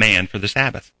man, not man for the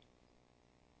Sabbath?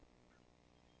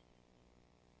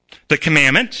 The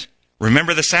commandment,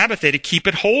 remember the Sabbath day to keep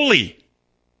it holy.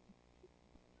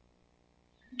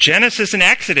 Genesis and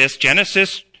Exodus,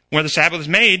 Genesis, where the Sabbath was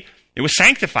made, it was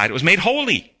sanctified. It was made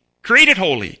holy, created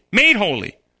holy, made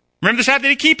holy. Remember the Sabbath day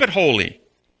to keep it holy.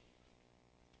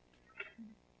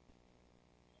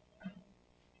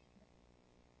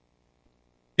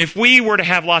 If we were to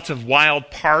have lots of wild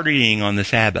partying on the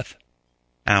Sabbath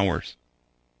hours,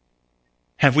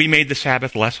 have we made the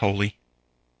Sabbath less holy?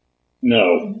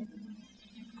 No.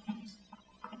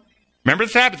 Remember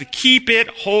the Sabbath, keep it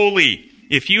holy.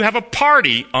 If you have a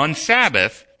party on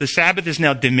Sabbath, the Sabbath is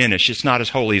now diminished. It's not as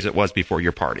holy as it was before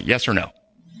your party. Yes or no?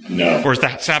 No. Or is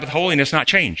the Sabbath holiness not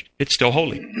changed? It's still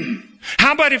holy.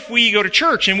 How about if we go to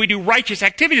church and we do righteous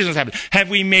activities on Sabbath?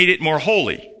 Have we made it more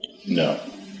holy? No.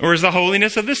 Or is the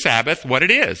holiness of the Sabbath what it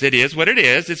is? It is what it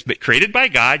is. It's created by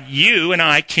God. You and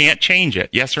I can't change it.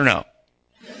 Yes or no?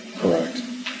 Correct.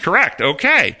 Correct.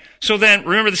 Okay. So then,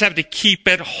 remember the Sabbath to keep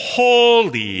it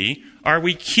holy. Are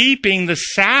we keeping the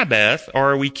Sabbath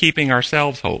or are we keeping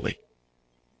ourselves holy?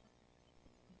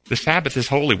 The Sabbath is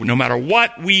holy. No matter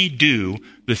what we do,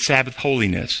 the Sabbath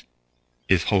holiness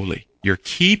is holy. You're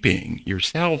keeping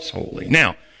yourselves holy.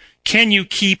 Now, can you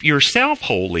keep yourself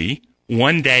holy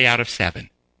one day out of 7?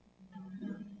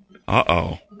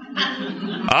 Uh-oh.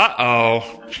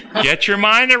 Uh-oh. Get your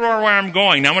mind around where I'm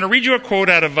going. Now, I'm going to read you a quote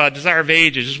out of Desire of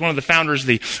Ages. Just one of the founders of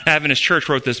the Adventist Church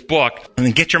wrote this book. And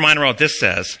then get your mind around what this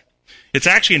says. It's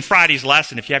actually in Friday's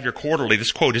lesson. If you have your quarterly,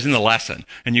 this quote is in the lesson,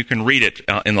 and you can read it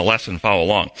in the lesson, follow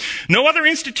along. No other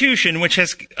institution which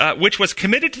was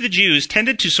committed to the Jews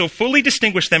tended to so fully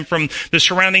distinguish them from the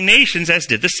surrounding nations as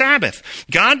did the Sabbath.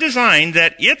 God designed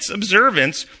that its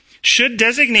observance should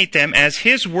designate them as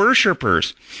his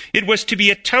worshipers. It was to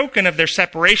be a token of their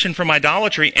separation from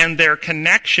idolatry and their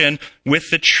connection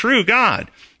with the true God.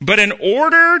 But in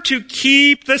order to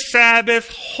keep the Sabbath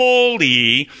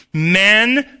holy,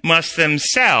 men must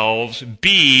themselves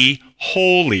be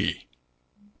holy.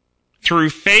 Through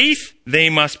faith,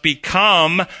 they must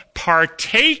become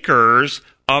partakers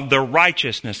of the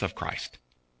righteousness of Christ.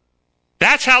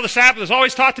 That's how the Sabbath was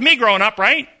always taught to me growing up,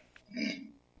 right?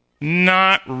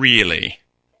 Not really.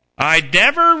 I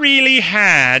never really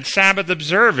had Sabbath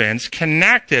observance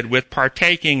connected with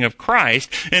partaking of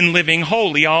Christ and living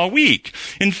holy all week.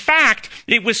 In fact,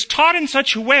 it was taught in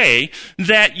such a way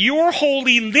that your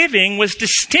holy living was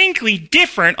distinctly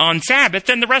different on Sabbath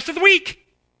than the rest of the week.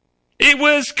 It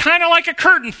was kind of like a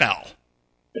curtain fell.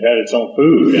 It had its own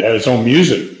food. It had its own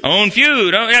music. Own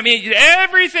food. I mean,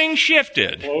 everything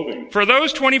shifted Clothing. for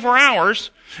those 24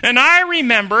 hours. And I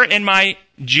remember in my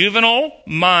juvenile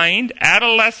mind,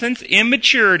 adolescence,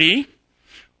 immaturity,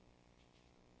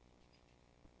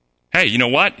 hey, you know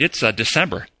what? It's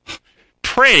December.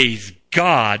 Praise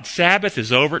God. Sabbath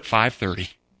is over at 5:30.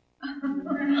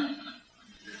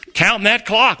 Counting that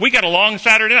clock. We got a long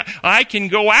Saturday night. I can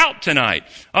go out tonight.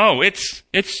 Oh, it's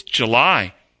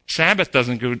July. Sabbath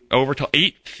doesn't go over till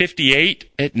 8:58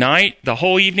 at night. The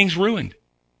whole evening's ruined.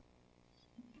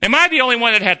 Am I the only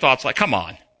one that had thoughts like, come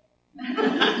on?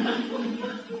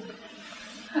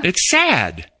 It's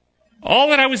sad. All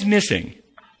that I was missing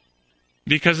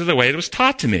because of the way it was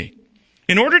taught to me.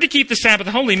 In order to keep the Sabbath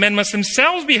holy, men must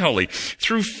themselves be holy.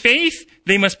 Through faith,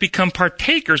 they must become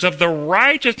partakers of the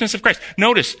righteousness of Christ.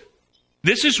 Notice,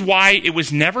 this is why it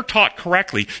was never taught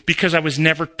correctly, because I was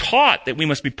never taught that we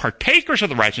must be partakers of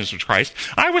the righteousness of Christ.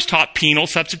 I was taught penal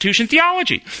substitution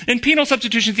theology. And penal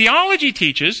substitution theology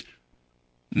teaches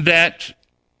that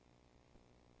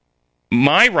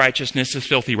my righteousness is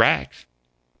filthy rags.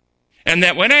 And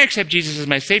that when I accept Jesus as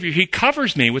my Savior, he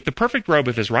covers me with the perfect robe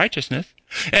of his righteousness.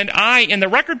 And I, in the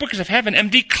record books of heaven, am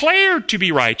declared to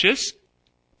be righteous,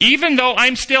 even though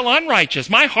I'm still unrighteous.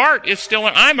 My heart is still,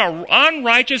 I'm an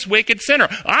unrighteous, wicked sinner.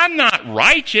 I'm not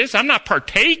righteous. I'm not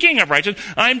partaking of righteousness.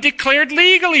 I'm declared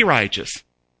legally righteous.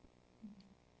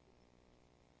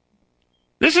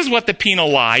 This is what the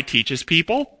penal lie teaches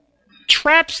people.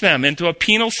 Traps them into a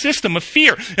penal system of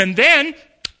fear. And then,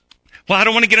 well, I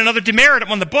don't want to get another demerit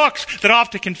on the books that I'll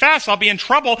have to confess. I'll be in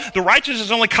trouble. The righteousness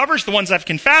only covers the ones I've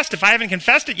confessed. If I haven't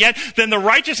confessed it yet, then the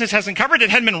righteousness hasn't covered it.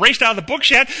 It hadn't been erased out of the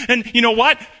books yet. And you know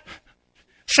what?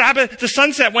 Sabbath, the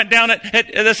sun went down at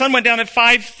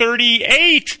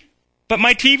 5:38, but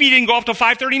my TV didn't go off till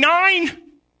 5:39.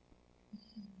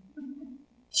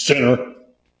 Sinner.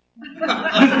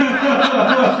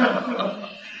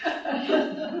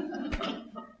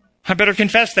 I better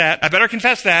confess that. Right.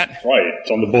 It's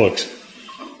on the books.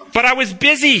 But I was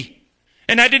busy,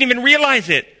 and I didn't even realize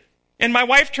it. And my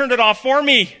wife turned it off for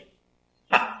me.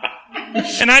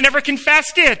 And I never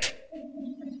confessed it.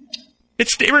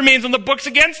 It remains on the books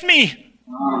against me.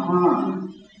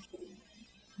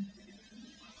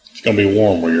 It's going to be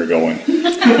warm where you're going.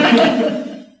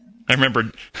 I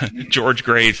remember George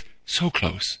Gray's, so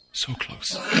close, so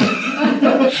close.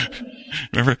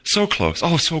 Remember, so close,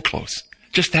 oh, so close.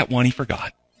 Just that one he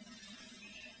forgot.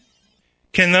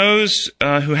 Can those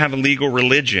who have a legal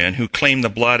religion, who claim the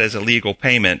blood as a legal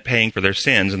payment, paying for their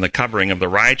sins and the covering of the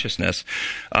righteousness,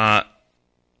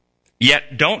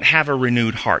 yet don't have a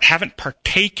renewed heart, haven't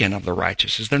partaken of the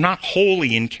righteousness, they're not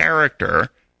holy in character,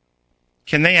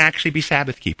 can they actually be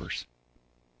Sabbath keepers?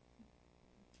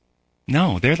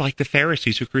 No, they're like the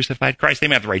Pharisees who crucified Christ. They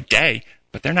may have the right day,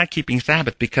 but they're not keeping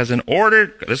Sabbath because this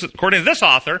is, according to this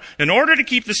author, in order to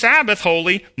keep the Sabbath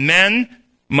holy, men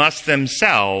must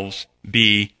themselves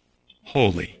be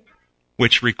holy,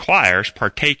 which requires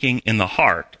partaking in the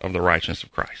heart of the righteousness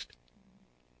of Christ.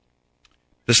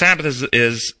 The Sabbath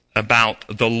is about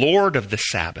the Lord of the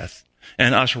Sabbath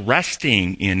and us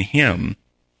resting in Him.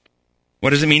 What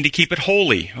does it mean to keep it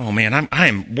holy? Oh man,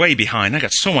 I'm way behind. I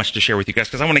got so much to share with you guys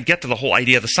because I want to get to the whole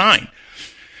idea of the sign.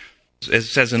 As it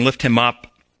says in Lift Him Up,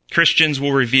 Christians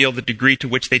will reveal the degree to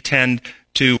which they tend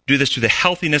to do this through the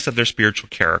healthiness of their spiritual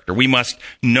character. We must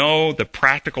know the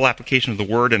practical application of the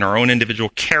word in our own individual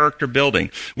character building.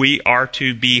 We are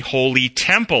to be holy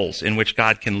temples in which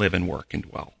God can live and work and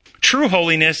dwell. True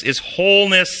holiness is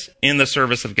wholeness in the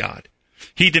service of God.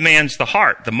 He demands the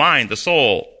heart, the mind, the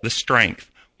soul, the strength.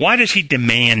 Why does He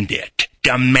demand it?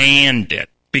 Demand it.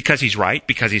 Because He's right,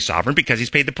 because He's sovereign, because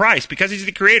He's paid the price, because He's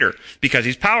the creator, because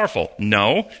He's powerful.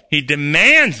 No, He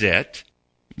demands it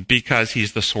because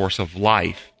He's the source of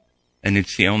life, and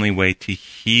it's the only way to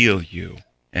heal you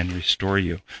and restore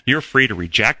you. You're free to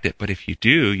reject it, but if you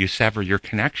do, you sever your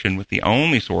connection with the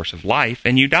only source of life,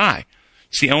 and you die.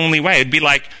 It's the only way. It'd be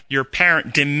like your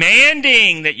parent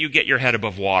demanding that you get your head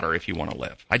above water if you want to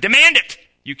live. I demand it.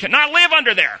 You cannot live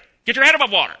under there. Get your head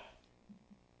above water.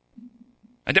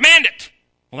 I demand it.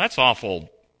 Well, that's awful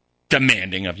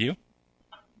demanding of you.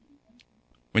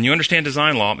 When you understand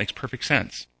design law, it makes perfect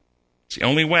sense. It's the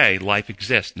only way life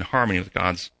exists in harmony with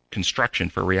God's construction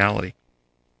for reality.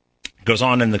 It goes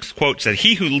on in the quote, said,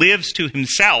 he who lives to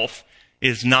himself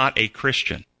is not a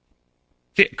Christian.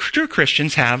 True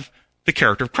Christians have the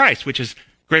character of Christ, which is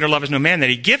greater love is no man that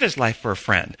he give his life for a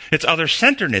friend. It's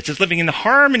other-centeredness. It's living in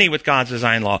harmony with God's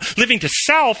design law. Living to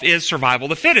self is survival of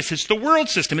the fittest. It's the world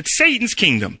system. It's Satan's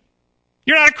kingdom.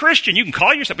 You're not a Christian. You can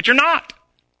call yourself, but you're not.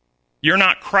 You're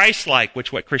not Christ-like, which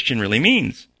is what Christian really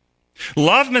means.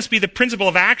 Love must be the principle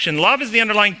of action. Love is the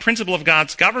underlying principle of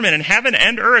God's government in heaven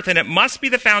and earth, and it must be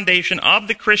the foundation of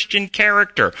the Christian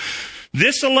character.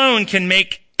 This alone can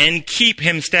make and keep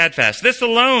him steadfast. This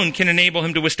alone can enable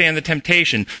him to withstand the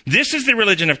temptation. This is the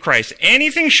religion of Christ.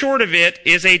 Anything short of it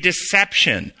is a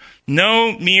deception.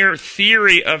 No mere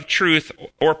theory of truth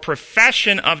or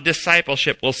profession of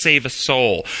discipleship will save a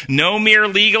soul. No mere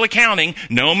legal accounting,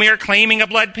 no mere claiming a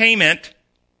blood payment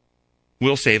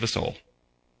will save a soul.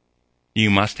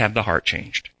 You must have the heart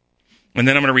changed. And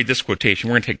then I'm going to read this quotation.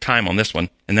 We're going to take time on this one,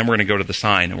 and then we're going to go to the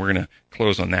sign, and we're going to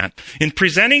close on that. In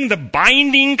presenting the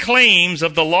binding claims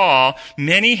of the law,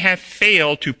 many have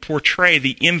failed to portray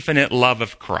the infinite love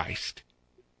of Christ.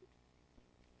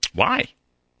 Why?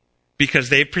 Because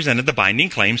they've presented the binding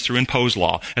claims through imposed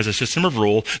law as a system of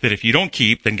rule that if you don't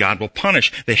keep, then God will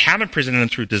punish. They haven't presented them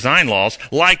through design laws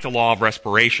like the law of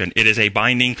respiration. It is a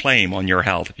binding claim on your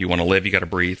health. If you want to live, you got to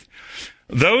breathe.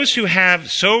 Those who have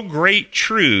so great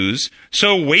truths,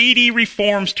 so weighty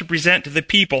reforms to present to the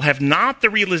people have not the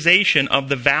realization of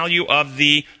the value of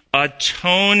the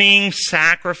atoning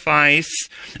sacrifice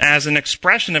as an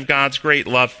expression of God's great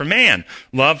love for man.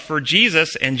 Love for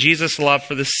Jesus and Jesus' love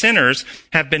for the sinners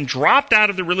have been dropped out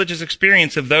of the religious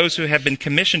experience of those who have been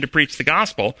commissioned to preach the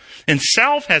gospel, and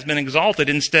self has been exalted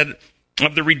instead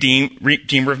of the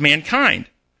Redeemer of mankind.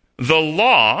 The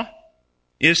law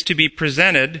is to be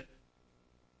presented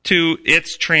to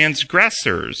its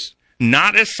transgressors,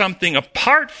 not as something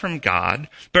apart from God,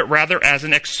 but rather as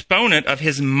an exponent of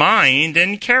his mind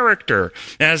and character.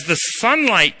 As the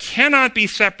sunlight cannot be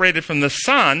separated from the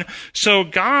sun, so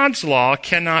God's law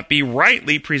cannot be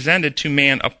rightly presented to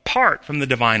man apart from the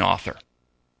divine author.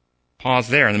 Pause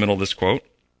there in the middle of this quote.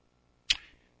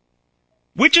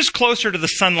 Which is closer to the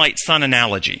sunlight-sun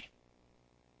analogy?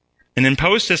 An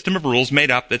imposed system of rules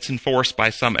made up that's enforced by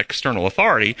some external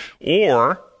authority,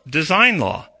 or design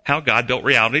law, how God built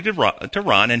reality to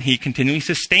run, and he continually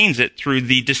sustains it through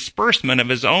the disbursement of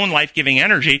his own life-giving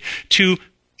energy to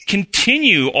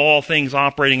continue all things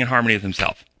operating in harmony with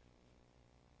himself.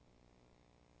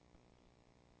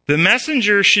 The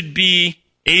messenger should be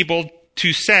able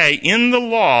to say, in the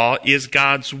law is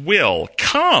God's will.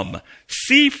 Come,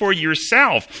 see for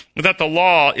yourself that the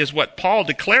law is what Paul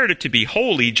declared it to be,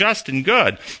 holy, just, and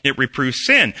good. It reproves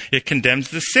sin. It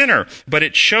condemns the sinner. But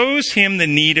it shows him the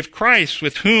need of Christ,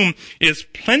 with whom is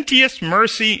plenteous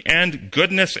mercy and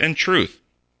goodness and truth.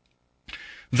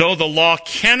 Though the law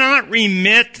cannot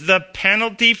remit the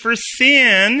penalty for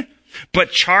sin,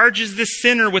 but charges the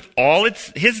sinner with all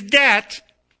his debt,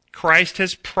 Christ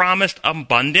has promised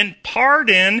abundant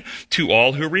pardon to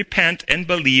all who repent and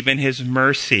believe in his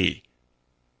mercy.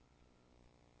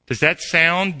 Does that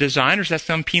sound design, or does that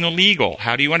sound penal legal?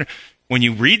 How do you when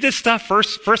you read this stuff,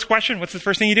 first question, what's the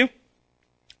first thing you do?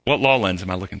 What law lens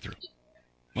am I looking through?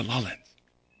 What law lens?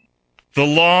 The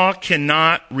law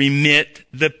cannot remit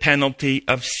the penalty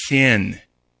of sin.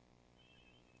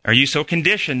 Are you so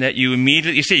conditioned that you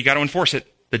immediately, you got to enforce it?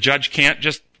 The judge can't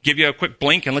just give you a quick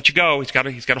blink and let you go. He's got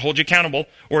to hold you accountable.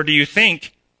 Or do you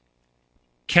think,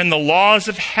 can the laws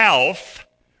of health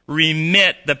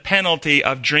remit the penalty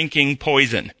of drinking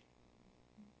poison?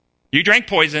 You drank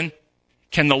poison.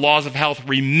 Can the laws of health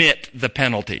remit the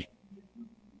penalty?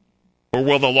 Or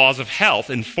will the laws of health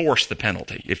enforce the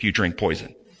penalty if you drink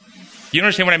poison? You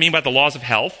understand what I mean by the laws of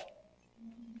health?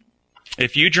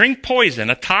 If you drink poison,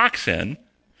 a toxin,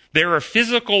 there are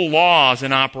physical laws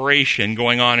in operation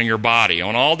going on in your body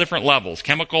on all different levels,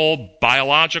 chemical,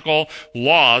 biological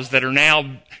laws that are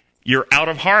now, you're out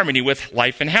of harmony with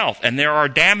life and health. And there are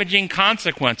damaging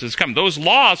consequences coming. Those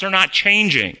laws are not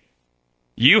changing.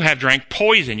 You have drank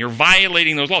poison. You're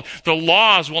violating those laws. The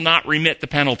laws will not remit the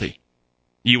penalty.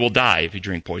 You will die if you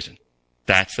drink poison.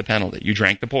 That's the penalty. You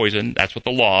drank the poison. That's what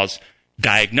the laws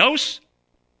diagnose.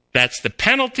 That's the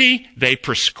penalty they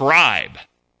prescribe.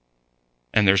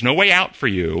 And there's no way out for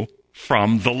you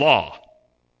from the law.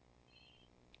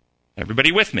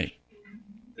 Everybody with me?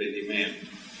 They demand.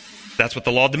 That's what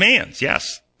the law demands,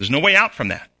 yes. There's no way out from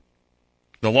that.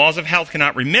 The laws of health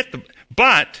cannot remit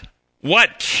but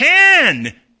what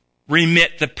can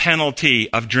remit the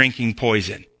penalty of drinking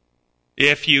poison?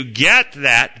 If you get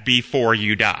that before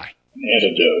you die.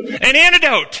 Antidote. An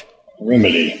antidote.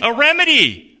 Remedy. A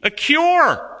remedy. A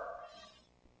cure.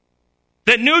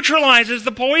 That neutralizes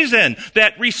the poison,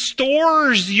 that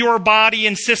restores your body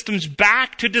and systems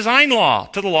back to design law,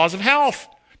 to the laws of health,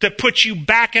 that puts you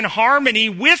back in harmony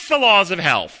with the laws of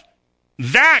health.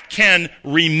 That can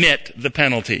remit the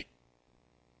penalty.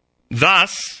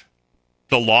 Thus,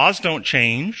 the laws don't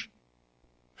change.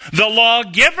 The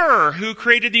lawgiver who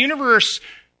created the universe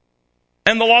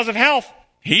and the laws of health,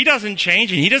 he doesn't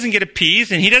change, and he doesn't get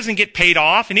appeased, and he doesn't get paid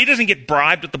off, and he doesn't get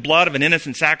bribed with the blood of an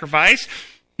innocent sacrifice.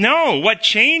 No, what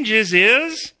changes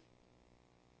is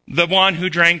the one who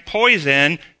drank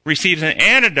poison receives an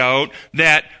antidote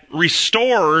that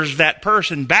restores that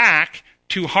person back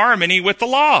to harmony with the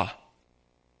law.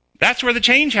 That's where the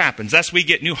change happens. That's where we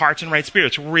get new hearts and right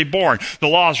spirits. We're reborn. The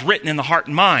law is written in the heart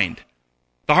and mind.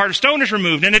 The heart of stone is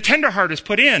removed and a tender heart is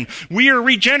put in. We are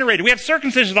regenerated. We have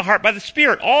circumcision of the heart by the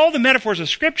Spirit. All the metaphors of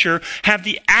Scripture have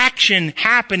the action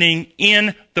happening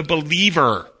in the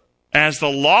believer. As the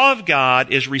law of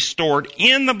God is restored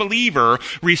in the believer,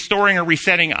 restoring or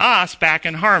resetting us back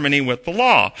in harmony with the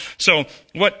law. So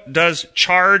what does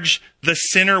charge the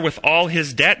sinner with all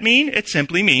his debt mean? It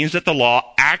simply means that the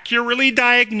law accurately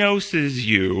diagnoses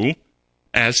you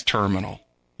as terminal.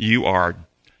 You are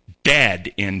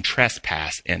dead in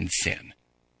trespass and sin.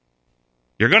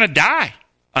 You're going to die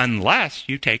unless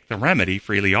you take the remedy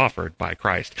freely offered by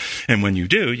Christ. And when you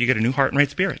do, you get a new heart and right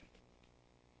spirit.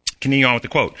 Continue on with the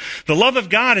quote. The love of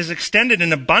God is extended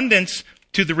in abundance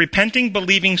to the repenting,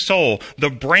 believing soul.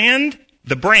 The brand,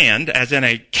 as in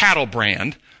a cattle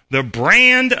brand, the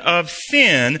brand of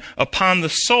sin upon the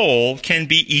soul can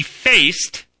be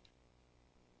effaced,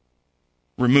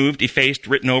 removed, effaced,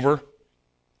 written over,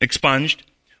 expunged,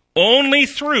 only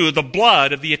through the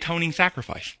blood of the atoning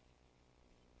sacrifice.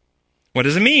 What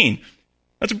does it mean?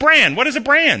 That's a brand. What is a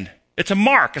brand? It's a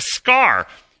mark, a scar.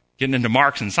 Getting into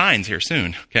marks and signs here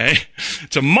soon, okay?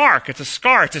 It's a mark, it's a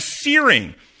scar, it's a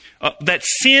searing that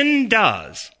sin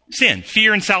does. Sin,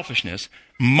 fear and selfishness,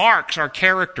 marks our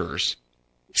characters,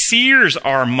 sears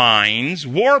our minds,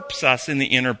 warps us in the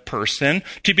inner person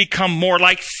to become more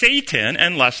like Satan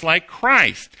and less like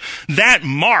Christ. That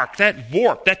mark, that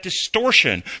warp, that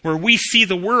distortion where we see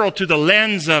the world through the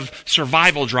lens of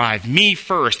survival drive, me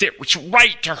first, it's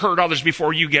right to hurt others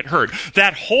before you get hurt.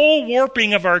 That whole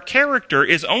warping of our character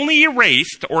is only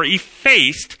erased or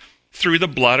effaced through the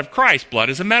blood of Christ. Blood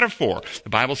is a metaphor. The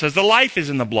Bible says the life is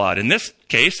in the blood. In this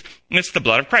case, it's the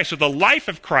blood of Christ. So the life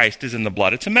of Christ is in the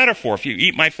blood. It's a metaphor. If you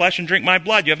eat my flesh and drink my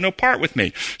blood, you have no part with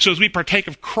me. So as we partake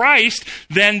of Christ,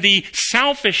 then the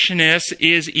selfishness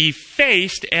is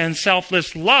effaced and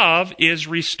selfless love is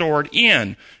restored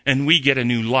in, and we get a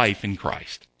new life in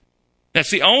Christ.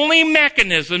 That's the only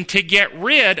mechanism to get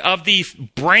rid of the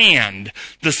brand,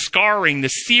 the scarring, the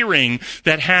searing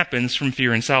that happens from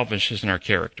fear and selfishness in our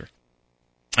character.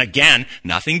 Again,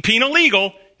 nothing penal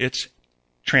legal. It's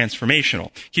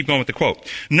transformational. Keep going with the quote.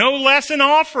 No less an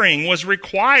offering was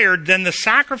required than the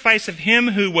sacrifice of him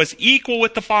who was equal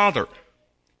with the Father.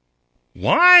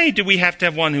 Why do we have to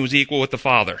have one who is equal with the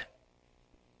Father?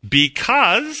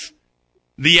 Because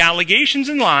the allegations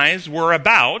and lies were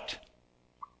about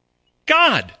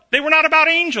God. They were not about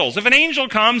angels. If an angel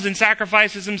comes and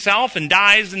sacrifices himself and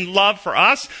dies in love for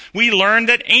us, we learn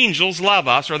that angels love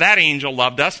us, or that angel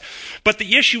loved us. But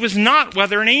the issue was not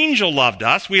whether an angel loved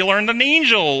us. We learned an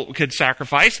angel could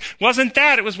sacrifice. It wasn't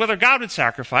that. It was whether God would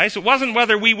sacrifice. It wasn't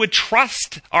whether we would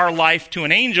trust our life to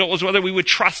an angel. It was whether we would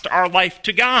trust our life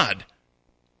to God.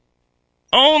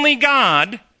 Only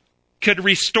God could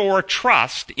restore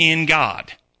trust in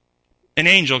God. An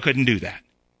angel couldn't do that.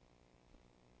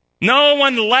 No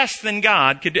one less than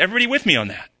God could. Everybody with me on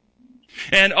that?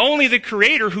 And only the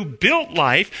Creator who built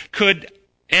life could,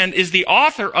 and is the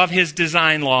author of his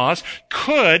design laws,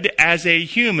 could, as a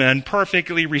human,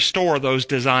 perfectly restore those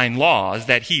design laws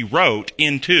that he wrote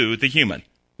into the human,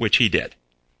 which he did.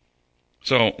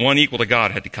 So one equal to God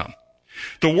had to come.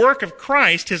 The work of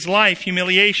Christ, his life,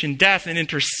 humiliation, death, and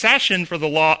intercession for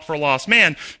lost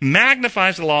man,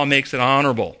 magnifies the law and makes it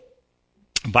honorable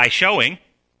by showing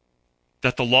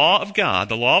that the law of God,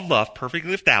 the law of love, perfectly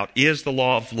lived out, is the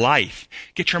law of life.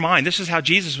 Get your mind. This is how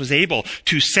Jesus was able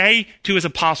to say to his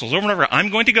apostles over and over, I'm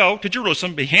going to go to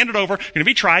Jerusalem, be handed over, going to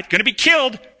be tried, going to be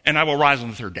killed, and I will rise on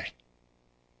the third day.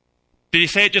 Did he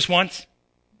say it just once?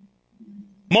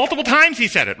 Multiple times he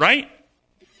said it, right?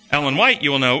 Ellen White,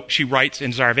 you will know, she writes in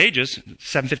Desire of Ages,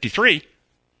 753,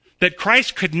 that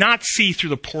Christ could not see through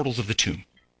the portals of the tomb.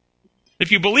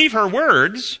 If you believe her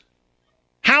words,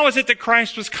 how is it that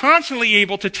Christ was constantly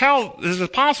able to tell his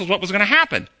apostles what was going to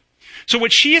happen? So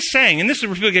what she is saying, and this is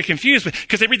where people get confused,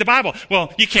 because they read the Bible,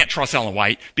 well, you can't trust Ellen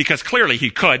White, because clearly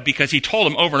he could, because he told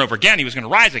them over and over again he was going to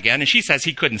rise again, and she says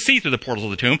he couldn't see through the portals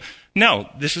of the tomb. No,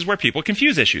 this is where people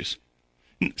confuse issues.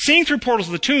 Seeing through portals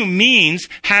of the tomb means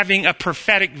having a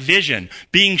prophetic vision,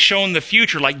 being shown the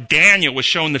future, like Daniel was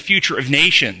shown the future of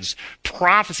nations.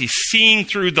 Prophecy, seeing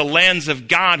through the lens of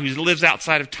God who lives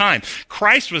outside of time.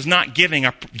 Christ was not given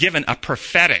a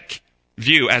prophetic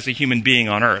view as a human being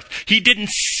on earth. He didn't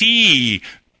see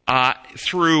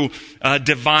through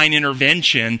divine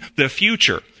intervention the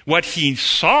future. What he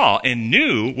saw and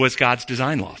knew was God's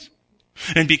design laws.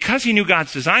 And because he knew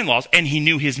God's design laws, and he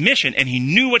knew his mission, and he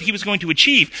knew what he was going to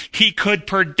achieve, he could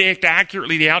predict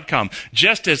accurately the outcome.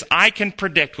 Just as I can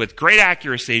predict with great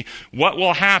accuracy what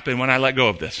will happen when I let go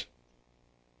of this.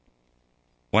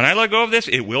 When I let go of this,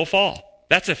 it will fall.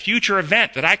 That's a future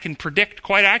event that I can predict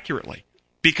quite accurately,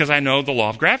 because I know the law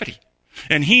of gravity.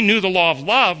 And he knew the law of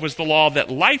love was the law that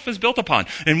life was built upon.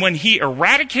 And when he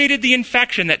eradicated the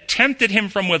infection that tempted him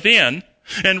from within,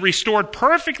 and restored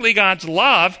perfectly God's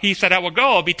love, he said, I will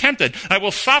go, I'll be tempted. I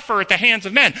will suffer at the hands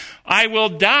of men. I will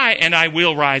die and I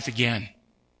will rise again.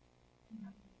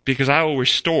 Because I will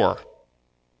restore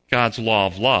God's law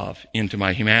of love into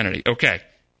my humanity. Okay.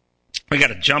 We got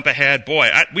to jump ahead. Boy,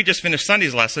 we just finished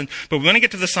Sunday's lesson, but we want to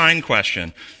get to the sign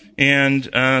question. And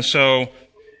so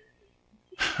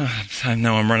I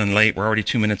know I'm running late. We're already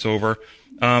 2 minutes over.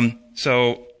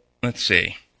 So let's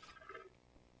see.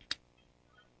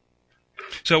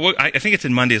 So I think it's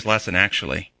in Monday's lesson,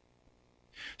 actually.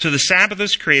 So the Sabbath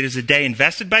was created as a day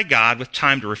invested by God with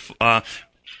time to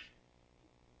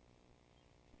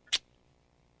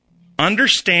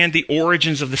understand the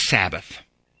origins of the Sabbath.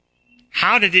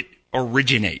 How did it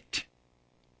originate?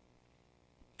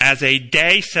 As a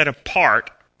day set apart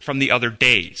from the other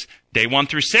days. Day 1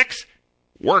 through 6,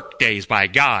 work days by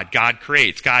God. God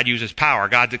creates. God uses power.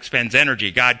 God expends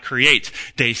energy. God creates.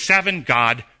 Day 7,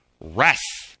 God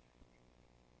rests.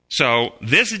 So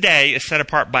this day is set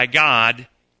apart by God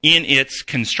in its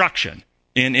construction,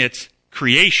 in its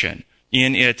creation,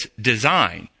 in its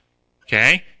design.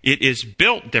 Okay? It is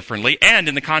built differently, and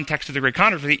in the context of the Great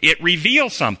Controversy, it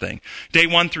reveals something. Day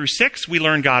 1 through 6, we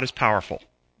learn God is powerful.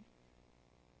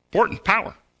 Important,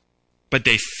 power. But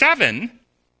day 7,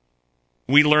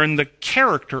 we learn the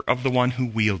character of the one who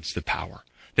wields the power.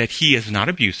 that he is not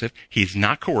abusive, he's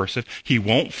not coercive, he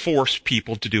won't force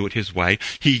people to do it his way.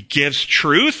 He gives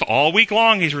truth all week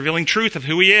long. He's revealing truth of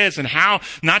who he is and how,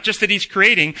 not just that he's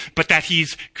creating, but that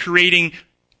he's creating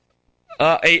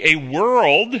a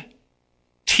world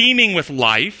teeming with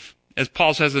life. As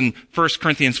Paul says in 1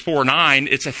 Corinthians 4:9,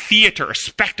 it's a theater, a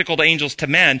spectacle to angels, to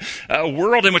men, a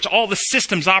world in which all the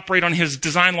systems operate on his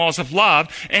design laws of love,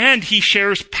 and he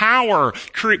shares power,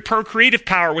 procreative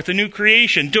power with the new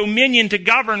creation, dominion to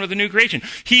govern with the new creation.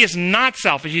 He is not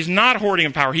selfish. He's not hoarding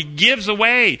of power. He gives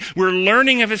away. We're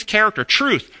learning of his character,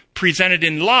 truth, presented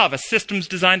in love, a system's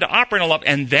designed to operate on love,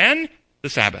 and then the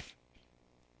Sabbath.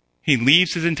 He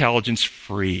leaves his intelligence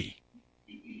free.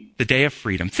 The day of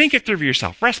freedom. Think it through for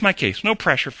yourself. Rest my case. No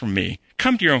pressure from me.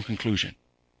 Come to your own conclusion.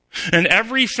 And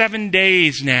every 7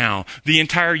 days now, the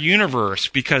entire universe,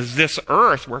 because this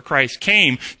earth where Christ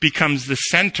came, becomes the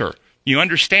center. You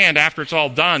understand, after it's all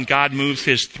done, God moves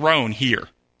his throne here.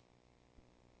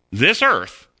 This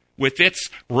earth, with its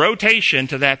rotation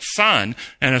to that sun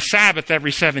and a Sabbath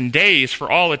every 7 days for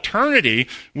all eternity,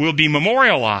 will be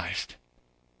memorialized.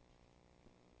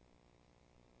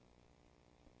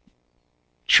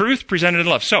 Truth presented in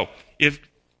love. So, if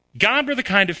God were the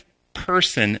kind of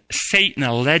person Satan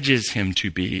alleges him to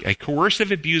be, a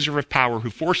coercive abuser of power who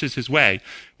forces his way,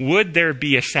 would there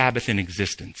be a Sabbath in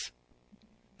existence?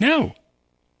 No.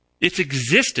 Its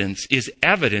existence is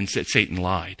evidence that Satan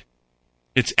lied.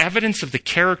 It's evidence of the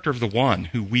character of the one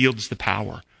who wields the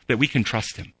power, that we can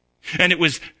trust him. And it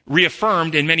was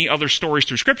reaffirmed in many other stories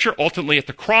through Scripture, ultimately at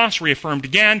the cross, reaffirmed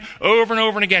again, over and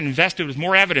over and again, invested with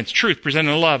more evidence, truth,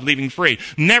 presented in love, leaving free,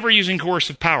 never using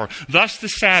coercive power. Thus the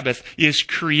Sabbath is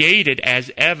created as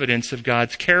evidence of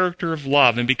God's character of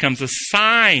love and becomes a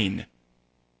sign,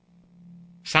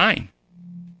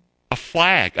 a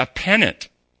flag, a pennant,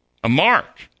 a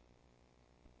mark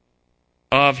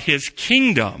of his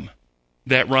kingdom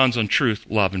that runs on truth,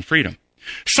 love, and freedom.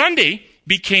 Sunday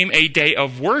became a day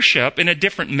of worship in a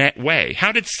different way.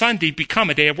 How did Sunday become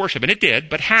a day of worship? And it did,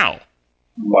 but how?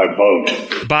 By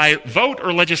vote. By vote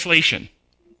or legislation.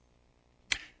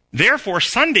 Therefore,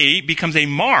 Sunday becomes a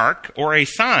mark or a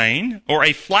sign or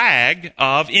a flag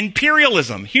of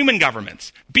imperialism, human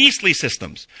governments, beastly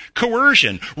systems,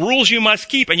 coercion, rules you must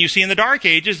keep. And you see in the Dark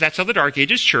Ages, that's how the Dark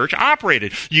Ages church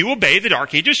operated. You obey the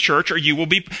Dark Ages church or you will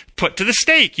be put to the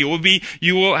stake. You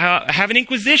will have an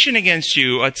inquisition against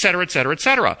you, etc., etc.,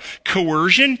 etc.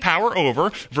 Coercion, power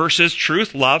over, versus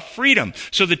truth, love, freedom.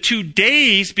 So the 2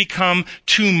 days become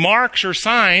 2 marks or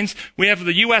signs. We have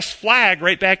the U.S. flag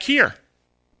right back here.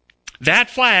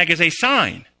 That flag is a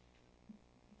sign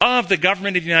of the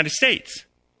government of the United States.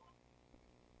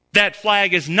 That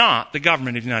flag is not the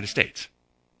government of the United States.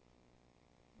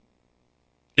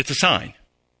 It's a sign.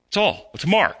 It's all. It's a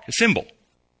mark, a symbol.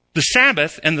 The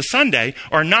Sabbath and the Sunday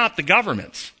are not the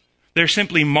governments. They're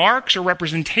simply marks or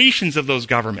representations of those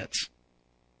governments.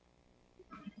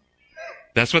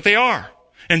 That's what they are.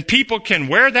 And people can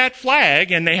wear that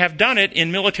flag, and they have done it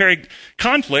in military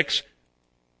conflicts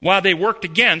while they worked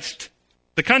against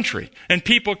the country. And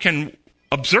people can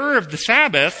observe the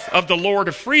Sabbath of the Lord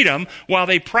of freedom while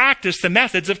they practice the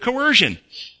methods of coercion.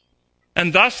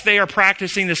 And thus they are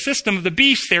practicing the system of the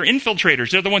beast. They're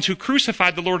infiltrators. They're the ones who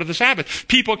crucified the Lord of the Sabbath.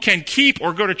 People can keep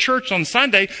or go to church on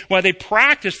Sunday while they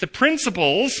practice the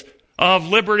principles of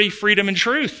liberty, freedom, and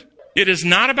truth. It is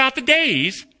not about the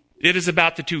days. It is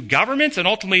about the 2 governments and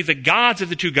ultimately the gods of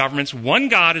the 2 governments. One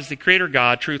God is the creator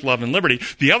God, truth, love, and liberty.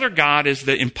 The other God is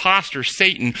the imposter,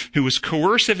 Satan, who is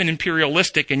coercive and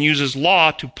imperialistic and uses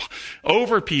law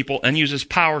over people and uses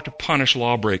power to punish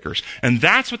lawbreakers. And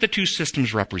that's what the 2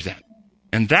 systems represent.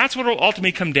 And that's what it will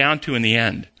ultimately come down to in the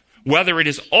end. Whether it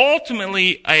is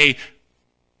ultimately a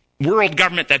world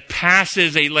government that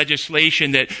passes a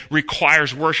legislation that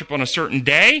requires worship on a certain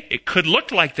day, it could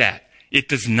look like that. It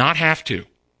does not have to.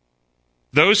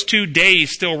 Those 2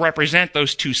 days still represent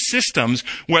those 2 systems,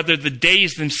 whether the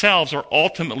days themselves are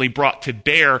ultimately brought to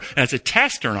bear as a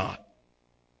test or not.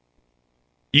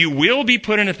 You will be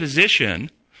put in a position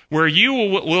where you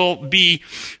will be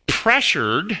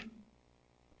pressured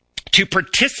to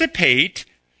participate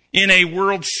in a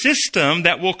world system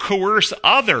that will coerce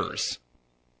others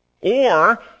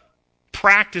or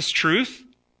practice truth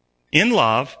in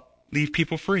love, leave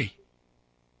people free.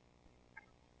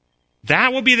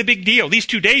 That will be the big deal. These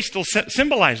 2 days still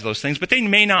symbolize those things, but they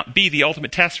may not be the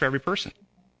ultimate test for every person.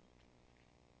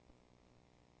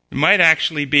 It might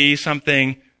actually be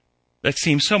something that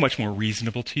seems so much more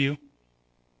reasonable to you.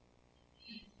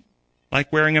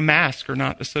 Like wearing a mask or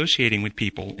not associating with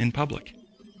people in public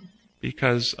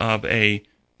because of a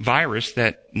virus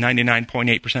that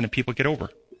 99.8% of people get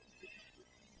over.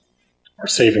 Or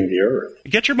saving the earth.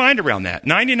 Get your mind around that.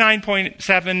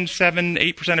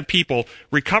 99.778% of people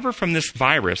recover from this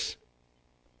virus,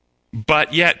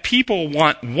 but yet people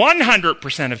want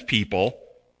 100% of people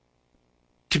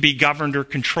to be governed or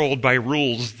controlled by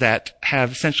rules that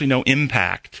have essentially no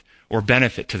impact or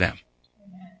benefit to them.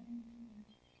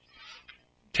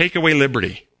 Take away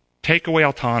liberty. Take away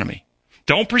autonomy.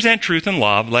 Don't present truth and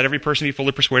love. Let every person be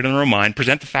fully persuaded in their own mind.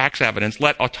 Present the facts, evidence.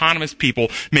 Let autonomous people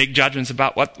make judgments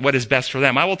about what is best for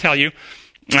them. I will tell you,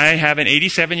 I have an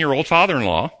 87-year-old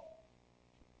father-in-law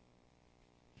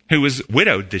who was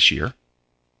widowed this year,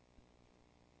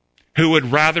 who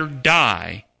would rather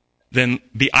die than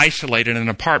be isolated in an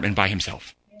apartment by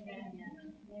himself.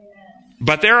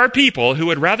 But there are people who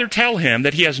would rather tell him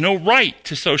that he has no right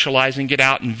to socialize and get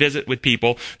out and visit with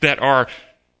people that are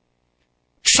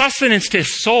sustenance to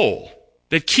his soul,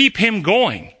 that keep him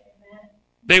going.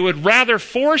 They would rather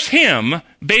force him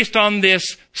based on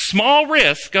this small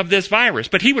risk of this virus,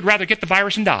 but he would rather get the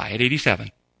virus and die at 87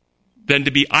 than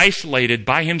to be isolated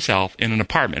by himself in an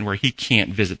apartment where he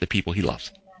can't visit the people he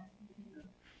loves.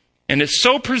 And it's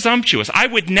so presumptuous. I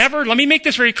would never, let me make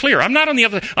this very clear.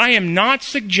 I am not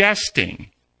suggesting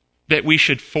that we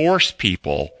should force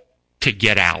people to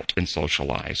get out and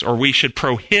socialize, or we should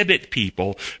prohibit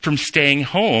people from staying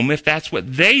home if that's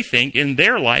what they think in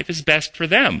their life is best for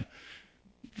them.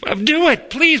 Do it,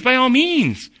 please, by all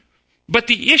means. But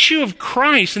the issue of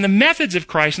Christ and the methods of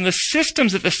Christ and the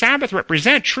systems that the Sabbath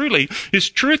represent truly is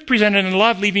truth presented in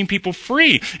love, leaving people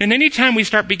free. And anytime we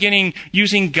start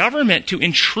using government to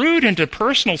intrude into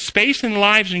personal space and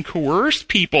lives and coerce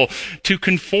people to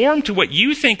conform to what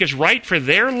you think is right for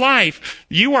their life,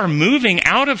 you are moving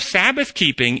out of Sabbath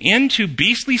keeping into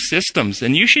beastly systems,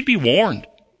 and you should be warned.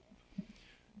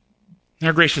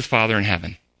 Our gracious Father in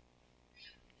heaven,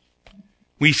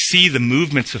 we see the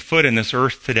movements afoot in this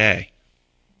earth today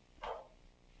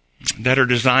that are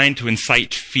designed to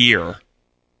incite fear.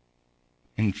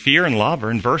 And fear and love are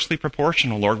inversely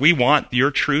proportional, Lord. We want your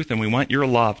truth and we want your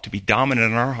love to be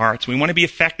dominant in our hearts. We want to be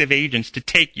effective agents to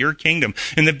take your kingdom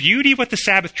and the beauty of what the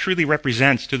Sabbath truly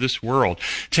represents to this world,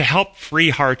 to help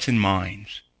free hearts and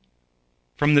minds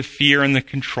from the fear and the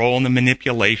control and the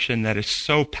manipulation that is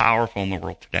so powerful in the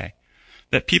world today.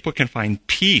 That people can find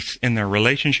peace in their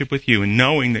relationship with you and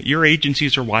knowing that your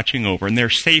agencies are watching over and they're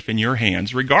safe in your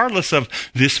hands, regardless of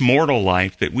this mortal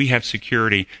life, that we have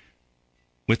security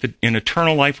in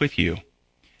eternal life with you.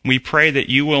 We pray that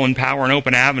you will empower and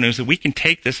open avenues that we can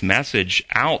take this message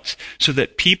out so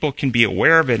that people can be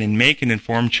aware of it and make an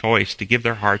informed choice to give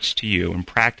their hearts to you and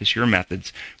practice your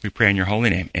methods. We pray in your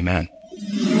holy name. Amen.